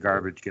spreading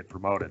garbage get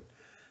promoted.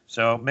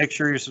 So make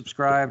sure you're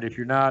subscribed. If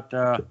you're not,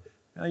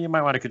 you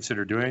might want to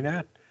consider doing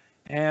that.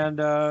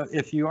 And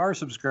if you are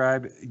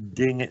subscribed,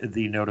 ding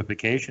the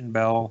notification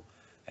bell,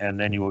 and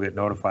then you will get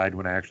notified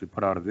when I actually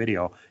put out a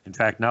video. In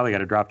fact, now they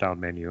got a drop-down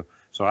menu,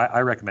 so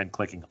I recommend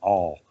clicking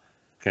all,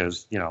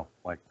 because, you know,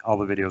 like all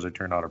the videos that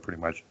turn out are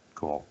pretty much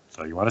cool.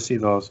 So you want to see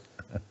those.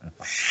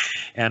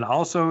 And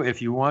also,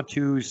 if you want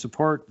to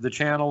support the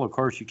channel, of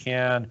course you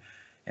can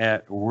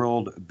at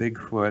World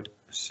Bigfoot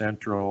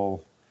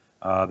Central.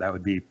 That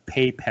would be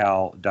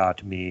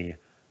paypal.me/World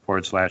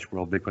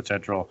Bigfoot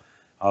Central.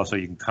 Also,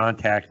 you can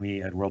contact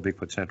me at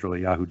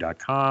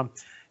worldbigfootcentral@yahoo.com.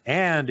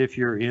 And if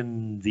you're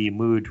in the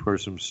mood for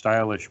some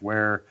stylish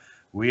wear,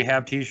 we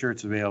have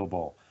t-shirts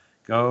available.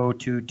 Go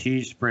to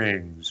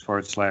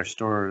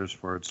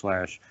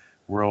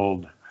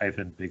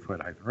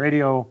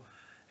teesprings/stores/World-Bigfoot-Radio.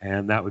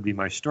 And that would be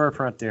my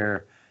storefront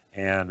there.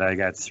 And I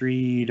got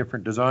 3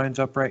 different designs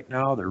up right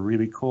now. They're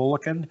really cool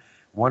looking.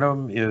 One of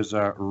them is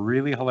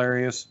really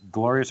hilarious,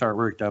 glorious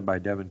artwork done by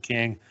Devin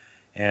King.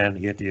 And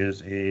it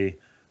is a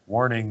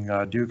warning,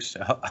 Duke's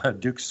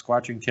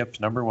squatching tips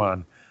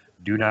 #1.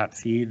 Do not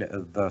feed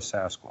the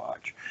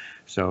Sasquatch.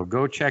 So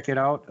go check it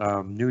out.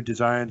 New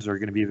designs are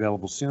going to be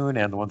available soon,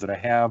 and the ones that I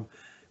have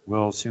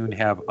will soon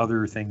have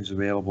other things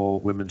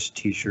available, women's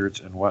t-shirts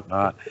and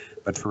whatnot.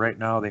 But for right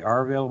now, they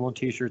are available in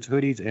t-shirts,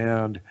 hoodies,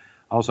 and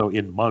also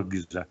in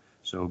mugs.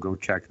 So go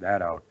check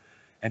that out.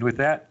 And with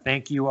that,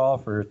 thank you all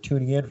for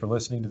tuning in, for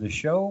listening to the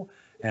show.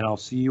 And I'll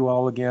see you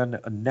all again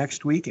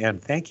next week.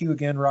 And thank you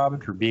again, Robyn,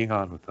 for being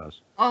on with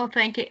us. Oh,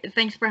 thank you.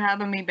 Thanks for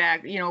having me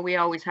back. You know, we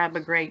always have a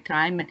great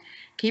time. And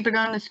keep it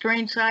on the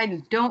strange side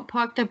and don't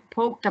poke the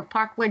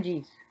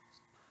puckwudgies.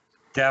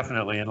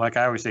 Definitely. And like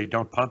I always say,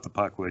 don't punt the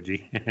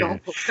puckwudgie.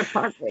 Don't poke the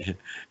puckwudgie.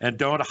 And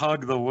don't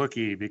hug the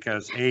Wookiee,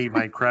 because A, he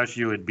might crush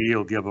you, and B,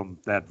 you'll give him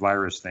that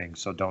virus thing.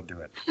 So don't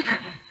do it.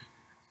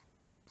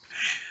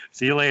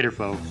 See you later,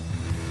 folks.